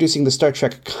not introducing the Star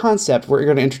Trek concept, we're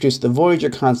going to introduce the Voyager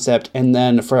concept, and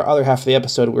then for the other half of the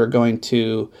episode, we're going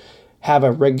to have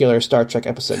a regular Star Trek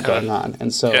episode going on.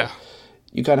 And so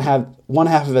you kind of have one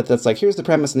half of it that's like, here's the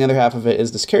premise, and the other half of it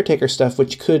is this caretaker stuff,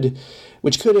 which could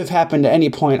have happened at any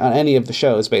point on any of the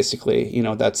shows, basically.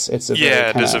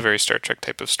 It is a very Star Trek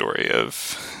type of story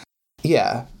of.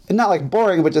 Yeah. And not like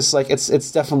boring, but just like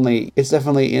it's definitely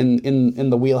in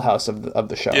the wheelhouse of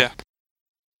the show. Yeah.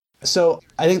 So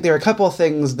I think there are a couple of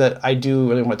things that I do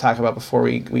really want to talk about before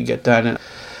we get done.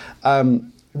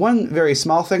 And one very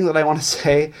small thing that I want to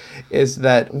say is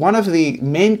that one of the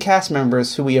main cast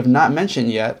members who we have not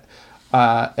mentioned yet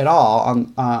at all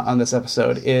on this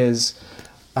episode is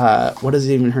what is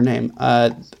even her name?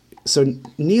 So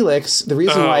Neelix, the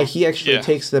reason why he actually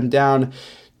takes them down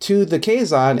to the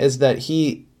Kazon is that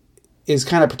he is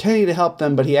kind of pretending to help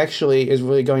them, but he actually is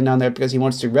really going down there because he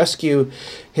wants to rescue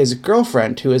his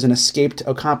girlfriend, who is an escaped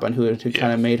Ocampan, who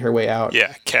kind of made her way out.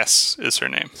 Yeah, Kes is her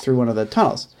name. Through one of the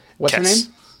tunnels. What's her name?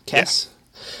 Kes. Yeah.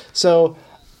 So,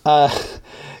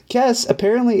 Kes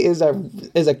apparently is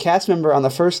a cast member on the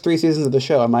first 3 seasons of the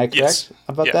show. Am I correct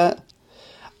about that?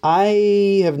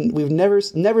 We've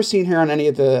never seen her on any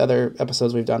of the other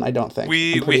episodes we've done. I don't think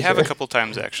we have a couple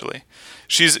times actually.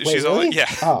 She's really?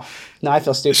 Oh, no, I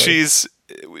feel stupid.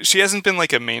 She hasn't been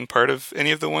like a main part of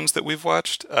any of the ones that we've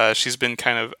watched. She's been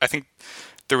kind of, I think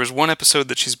there was one episode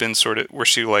that she's been sort of where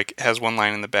she like has one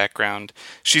line in the background.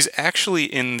 She's actually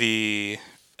in the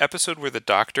episode where the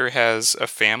doctor has a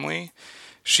family.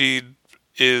 She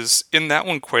is in that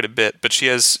one quite a bit, but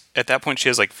at that point she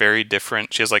has like very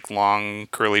different, she has like long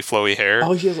curly flowy hair.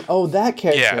 That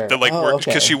character. Yeah, that like works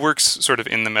because she works sort of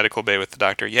in the medical bay with the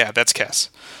doctor. Yeah, that's Kes.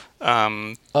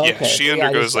 Yeah, she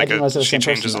undergoes she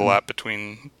changes a lot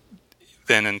between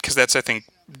then and, because that's, I think,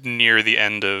 near the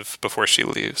end of before she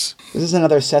leaves. This is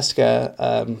another Seska.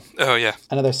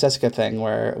 Another Seska thing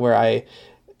where I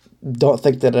don't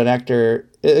think that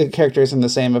a character is in the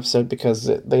same episode because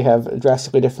they have a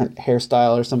drastically different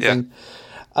hairstyle or something.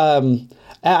 Yeah.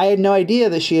 I had no idea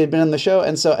that she had been on the show,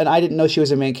 and I didn't know she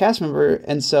was a main cast member,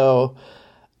 and so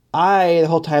I the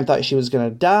whole time thought she was going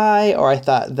to die, or I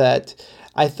thought that.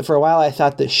 For a while, I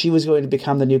thought that she was going to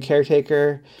become the new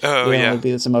caretaker. It would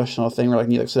be this emotional thing where like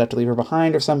Neelix would have to leave her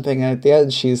behind or something. And at the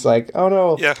end, she's like, "Oh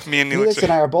no, yeah, me and Neelix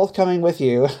and I are both coming with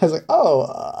you." I was like,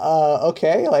 "Oh,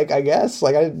 okay, like I guess."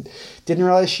 Like I didn't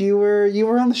realize you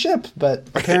were on the ship, but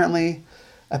apparently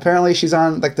she's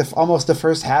on like almost the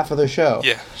first half of the show.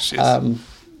 Yeah, she is.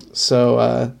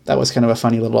 So that was kind of a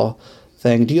funny little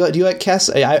thing. Do you like Kes?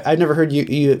 I've never heard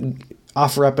you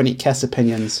offer up any Kes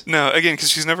opinions. No, again, because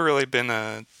she's never really been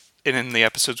in the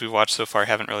episodes we've watched so far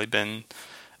haven't really been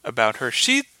about her.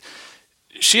 She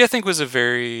I think was a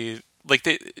very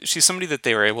she's somebody that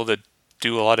they were able to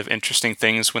do a lot of interesting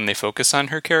things when they focus on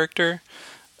her character.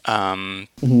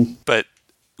 But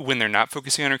when they're not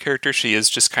focusing on her character, she is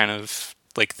just kind of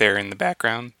like there in the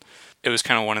background. It was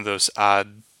kind of one of those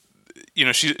odd,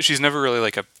 she's never really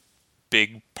like a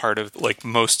big part of like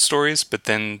most stories, but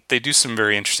then they do some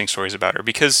very interesting stories about her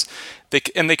because they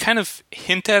kind of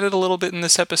hint at it a little bit in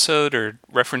this episode or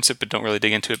reference it but don't really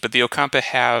dig into it. But the Ocampa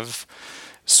have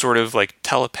sort of like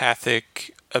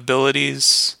telepathic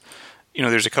abilities.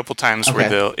 There's a couple times where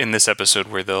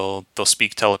they'll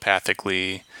speak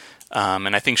telepathically,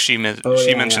 and I think she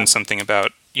mentioned something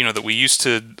about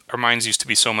that our minds used to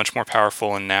be so much more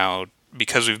powerful, and now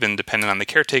because we've been dependent on the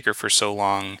caretaker for so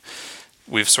long,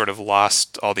 we've sort of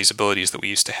lost all these abilities that we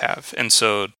used to have. And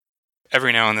so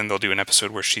every now and then they'll do an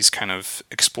episode where she's kind of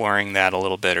exploring that a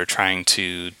little bit or trying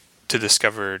to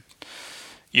discover,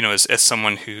 as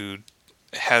someone who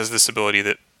has this ability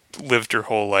that lived her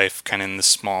whole life kind of in this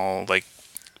small, like,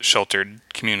 sheltered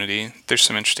community, there's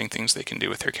some interesting things they can do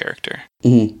with her character.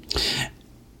 Mm-hmm.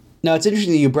 Now, it's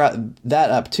interesting that you brought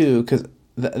that up, too, because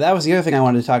that was the other thing I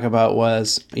wanted to talk about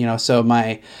was, so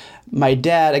my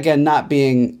dad, again, not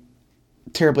being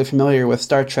terribly familiar with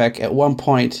Star Trek, at one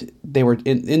point, they were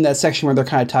in that section where they're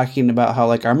kind of talking about how,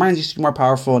 like, our minds used to be more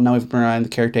powerful, and now we've been around the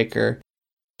caretaker.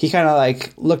 He kind of,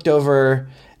 like, looked over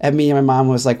at me and my mom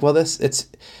and was like, well,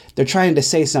 they're trying to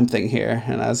say something here.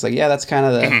 And I was like, yeah, that's kind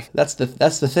of that's the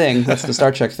thing. That's the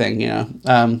Star Trek thing,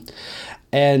 So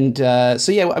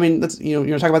yeah, I mean, let's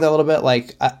talk about that a little bit.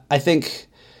 Like, I think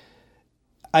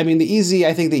the easy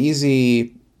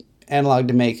analog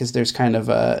to make is there's kind of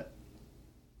a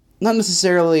not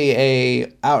necessarily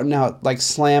a out and out like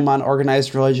slam on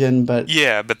organized religion, but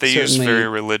they use very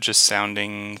religious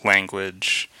sounding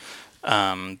language.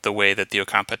 The way that the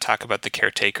Ocampa talk about the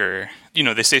caretaker,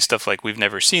 they say stuff like, we've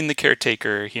never seen the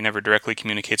caretaker, he never directly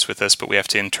communicates with us, but we have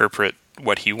to interpret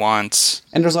what he wants.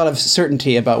 And there's a lot of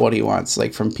certainty about what he wants,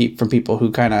 like from people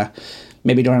who kind of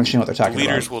maybe don't understand what they're talking about.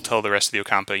 Leaders will tell the rest of the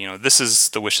Ocampa, this is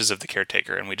the wishes of the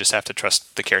caretaker, and we just have to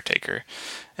trust the caretaker.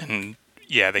 And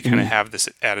yeah, they kind of have this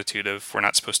attitude of, we're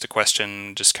not supposed to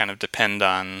question, just kind of depend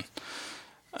on...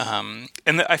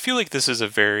 and I feel like this is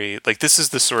this is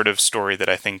the sort of story that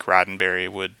I think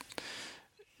Roddenberry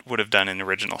would have done in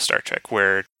original Star Trek,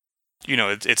 where,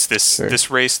 it's this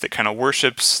race that kind of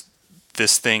worships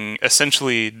this thing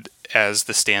essentially as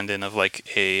the stand-in of like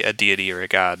a deity or a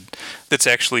god. That's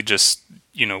actually just,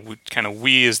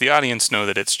 we as the audience know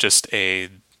that it's just a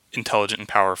intelligent and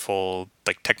powerful,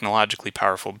 like technologically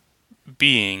powerful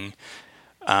being.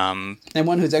 And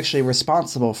one who's actually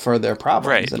responsible for their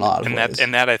problems in a lot of ways.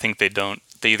 And that I think they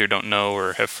either don't know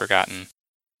or have forgotten.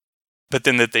 But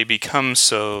then that they become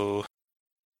so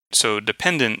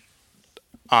dependent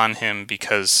on him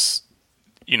because,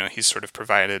 he's sort of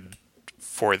provided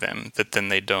for them, that then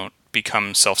they don't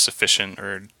become self-sufficient.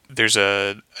 Or there's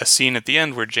a scene at the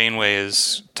end where Janeway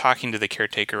is talking to the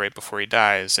caretaker right before he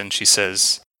dies, and she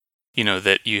says,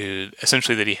 that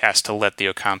he has to let the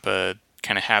Ocampa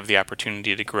kind of have the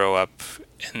opportunity to grow up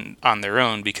on their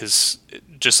own, because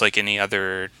just like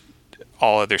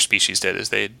all other species did, is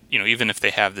they, even if they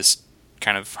have this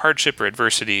kind of hardship or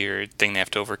adversity or thing they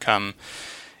have to overcome,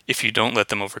 if you don't let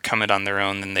them overcome it on their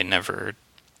own, then they never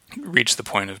reach the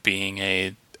point of being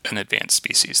an advanced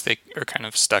species. They are kind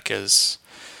of stuck as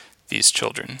these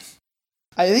children.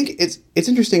 I think it's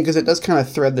interesting because it does kind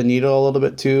of thread the needle a little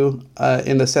bit too,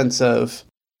 in the sense of,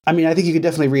 I think you could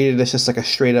definitely read it as just like a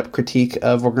straight up critique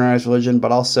of organized religion,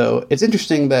 but also it's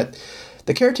interesting that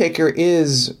the caretaker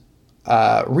is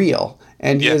real,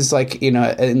 and he is like,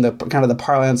 in the kind of the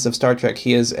parlance of Star Trek,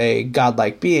 he is a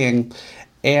godlike being,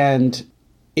 and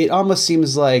it almost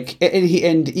seems like,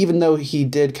 and even though he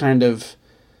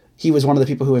was one of the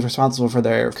people who was responsible for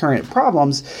their current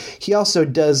problems, he also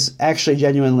does actually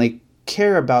genuinely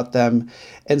care about them.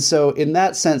 And so in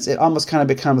that sense, it almost kind of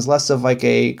becomes less of like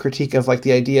a critique of like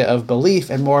the idea of belief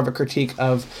and more of a critique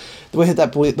of the way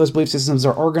that those belief systems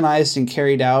are organized and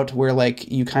carried out, where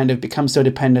like you kind of become so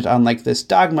dependent on like this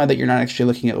dogma that you're not actually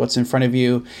looking at what's in front of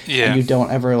you, and you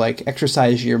don't ever like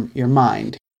exercise your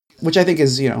mind, which I think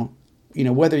is,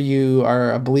 whether you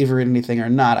are a believer in anything or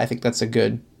not, I think that's a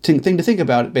good thing to think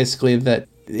about, basically, that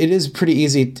it is pretty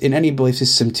easy in any belief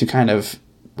system to kind of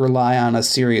rely on a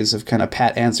series of kind of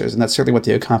pat answers, and that's certainly what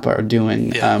the Ocampa are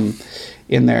doing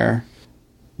in their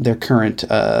current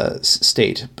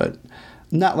state, but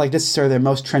not like necessarily their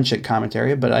most trenchant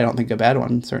commentary, but I don't think a bad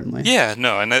one, certainly. Yeah,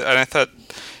 no, and I thought,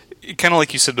 kind of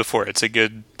like you said before, they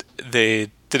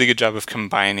did a good job of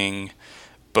combining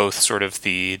both sort of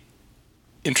the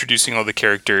introducing all the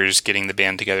characters, getting the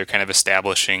band together, kind of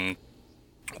establishing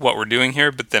what we're doing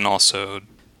here, but then also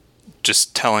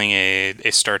just telling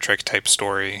a Star Trek type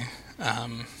story,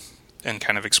 and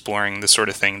kind of exploring the sort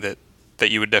of thing that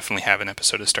you would definitely have an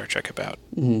episode of Star Trek about.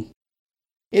 Mm-hmm.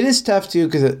 It is tough too,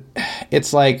 because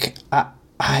it's like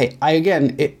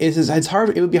it's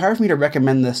hard. It would be hard for me to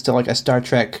recommend this to like a Star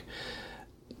Trek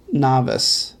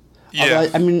novice. Yeah.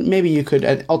 Although, maybe you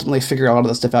could ultimately figure a lot of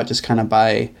this stuff out just kind of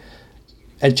by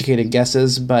educated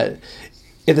guesses, but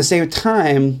at the same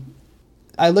time,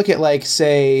 I look at, like,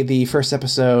 say, the first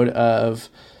episode of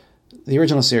the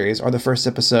original series or the first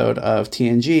episode of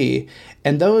TNG,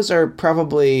 and those are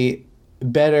probably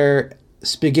better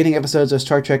beginning episodes of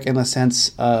Star Trek in the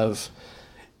sense of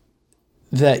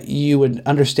that you would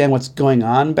understand what's going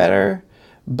on better,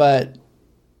 but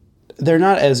they're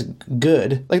not as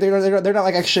good. Like they're not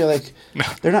like actually like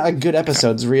they're not like good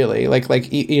episodes really.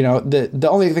 You know, the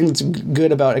only thing that's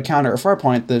good about Encounter at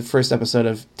Farpoint, the first episode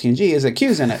of TNG, is that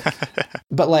Q's in it.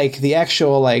 But like the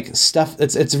actual like stuff,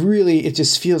 it's really, it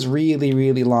just feels really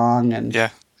really long. And yeah,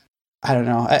 I don't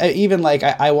know.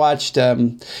 I watched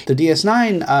the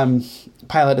DS9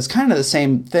 pilot. Is kind of the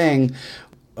same thing,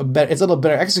 but it's a little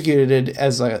better executed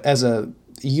as a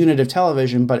unit of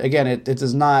television. But again, it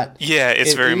does not. Yeah,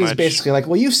 it's very much basically like,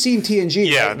 well, you've seen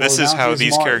TNG. Yeah, right? This is how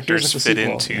these characters fit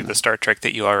sequel, into the Star Trek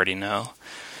that you already know.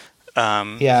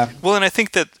 Yeah. Well, and I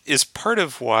think that is part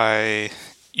of why,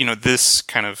 you know, this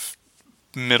kind of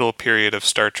middle period of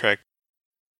Star Trek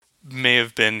may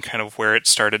have been kind of where it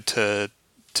started to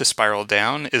spiral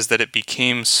down, is that it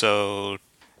became so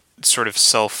sort of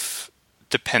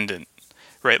self-dependent,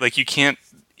 right? Like you can't,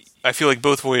 I feel like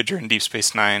both Voyager and Deep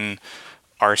Space Nine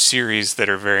are series that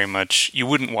are very much, you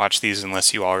wouldn't watch these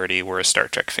unless you already were a Star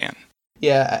Trek fan.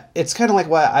 Yeah, it's kind of like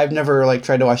why I've never like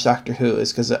tried to watch Doctor Who,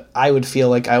 is because I would feel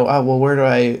like, well, where do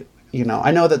I, you know,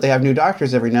 I know that they have new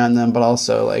doctors every now and then, but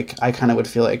also like I kind of would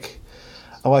feel like,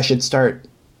 oh, I should start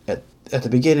at the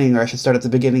beginning, or I should start at the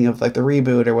beginning of like the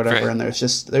reboot or whatever. Right. And there's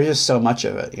just so much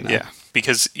of it, you know. Yeah,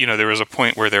 because you know there was a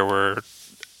point where there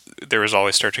was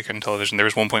always Star Trek on television. There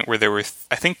was one point where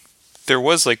I think there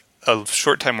was like a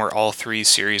short time where all three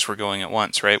series were going at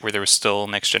once, right? Where there was still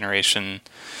Next Generation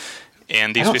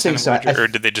and Deep Space Nine, so. Voyager, or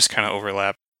did they just kind of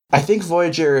overlap? I think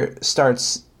Voyager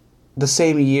starts the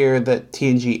same year that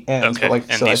TNG ends. Okay. But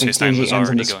And I Deep think Space Nine TNG was ends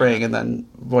in the already spring, going and then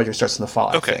Voyager starts in the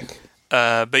fall. Okay. I think.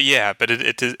 But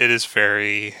it is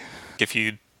very. If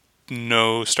you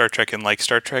know Star Trek and like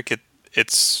Star Trek,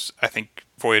 it's I think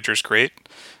Voyager's great.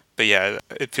 But yeah,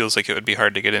 it feels like it would be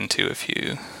hard to get into if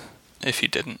you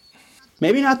didn't.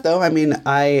 Maybe not though. I mean,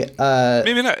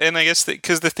 maybe not. And I guess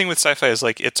because the thing with sci-fi is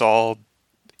like it's all,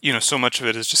 you know, so much of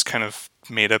it is just kind of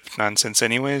made up nonsense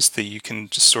anyways, that you can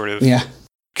just sort of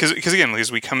Because again,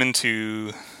 because we come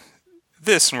into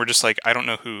this and we're just like, I don't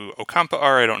know who Ocampa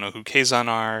are, I don't know who Kazon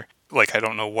are, like I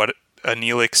don't know what a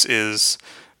Neelix is,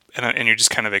 and you just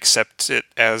kind of accept it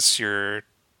as you're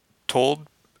told.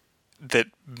 That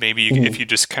maybe if you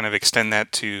just kind of extend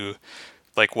that to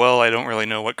like, well, I don't really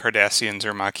know what Cardassians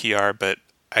or Maquis are, but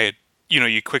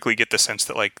you quickly get the sense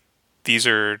that like these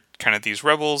are kind of these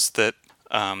rebels that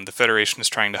the Federation is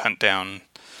trying to hunt down.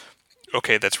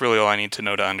 Okay, that's really all I need to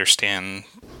know to understand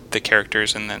the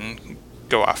characters, and then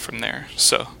go off from there.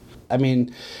 So, I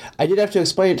mean, I did have to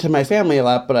explain it to my family a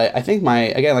lot, but I think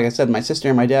again, like I said, my sister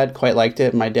and my dad quite liked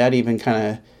it. My dad even kind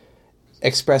of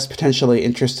expressed potentially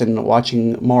interest in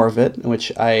watching more of it,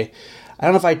 which I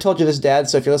don't know if I told you this, Dad,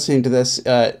 so if you're listening to this,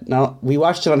 now we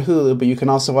watched it on Hulu, but you can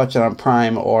also watch it on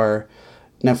Prime or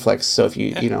Netflix, so if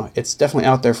you know, it's definitely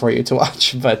out there for you to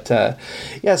watch. But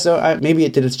so maybe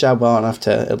it did its job well enough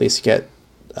to at least get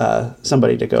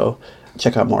somebody to go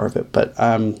check out more of it. But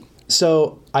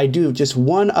so I do just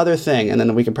one other thing, and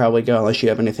then we can probably go unless you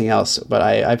have anything else, but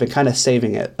I've been kind of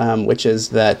saving it, which is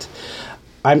that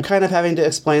I'm kind of having to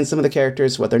explain some of the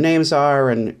characters, what their names are,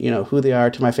 and you know who they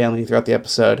are to my family throughout the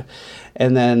episode.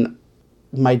 And then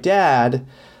my dad,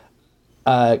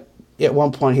 at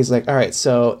one point, he's like, "All right,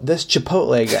 so this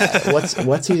Chipotle guy,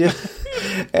 what's he doing?"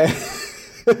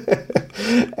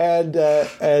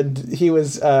 and he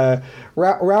was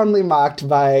roundly mocked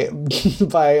by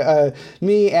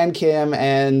me and Kim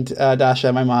and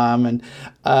Dasha, my mom, and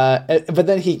but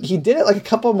then he did it like a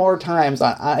couple more times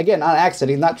on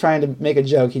accident. He's not trying to make a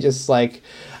joke. He just like,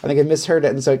 I think I misheard it,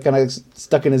 and so it kind of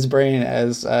stuck in his brain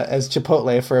as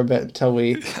Chipotle for a bit until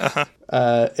we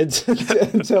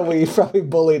until we probably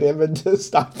bullied him into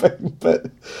stopping. But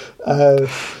I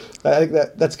think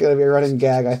that's going to be a running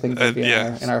gag. I think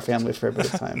in our family for a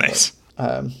bit of time. Nice.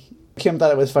 But, Kim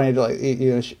thought it was funny to like,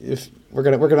 you know, if we're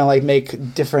gonna like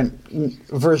make different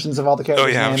versions of all the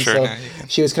characters' names. I'm sure. So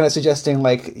she was kind of suggesting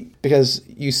like, because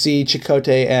you see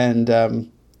Chakotay and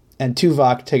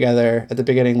Tuvok together at the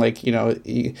beginning, like, you know,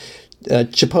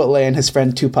 Chipotle and his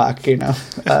friend Tupac, you know.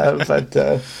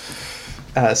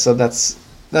 So that's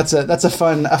a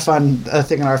fun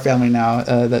thing in our family now,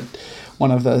 that one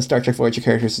of the Star Trek Voyager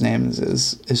characters' names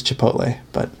is Chipotle.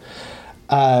 But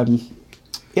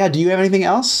do you have anything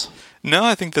else? No,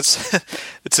 I think that's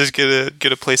it's as good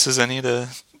a place as any to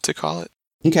call it.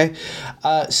 Okay,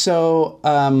 so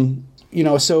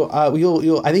you'll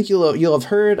have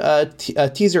heard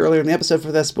a teaser earlier in the episode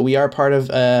for this, but we are part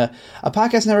of a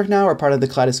podcast network now. We're part of the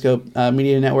Kaleidoscope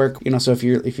Media Network. You know, so if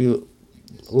you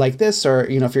like this, or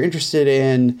you know, if you're interested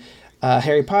in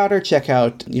Harry Potter, check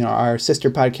out our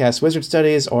sister podcast Wizard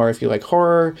Studies, or if you like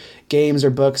horror games or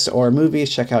books or movies,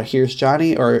 check out Here's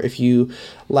Johnny, or if you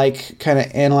like kind of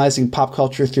analyzing pop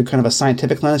culture through kind of a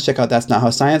scientific lens, check out That's Not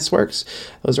How Science Works.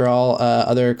 Those are all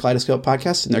other Kaleidoscope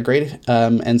podcasts, and they're great.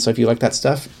 And so if you like that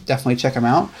stuff, definitely check them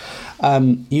out.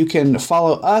 You can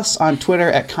follow us on Twitter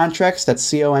at Contreks, that's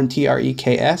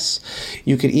Contreks.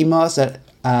 You can email us at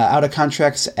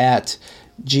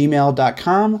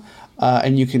outofcontreks@gmail.com.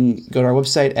 And you can go to our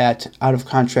website at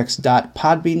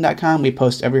outofcontreks.podbean.com. We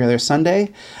post every other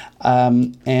Sunday.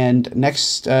 So the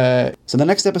next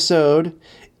episode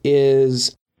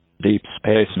is Deep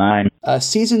Space Nine,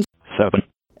 season 7,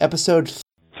 episode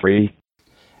 3,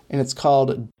 and it's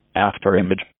called After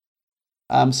Image.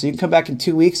 So you can come back in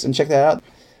 2 weeks and check that out.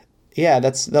 Yeah,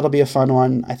 that'll be a fun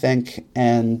one, I think.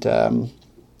 And I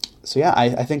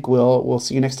think we'll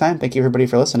see you next time. Thank you everybody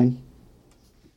for listening.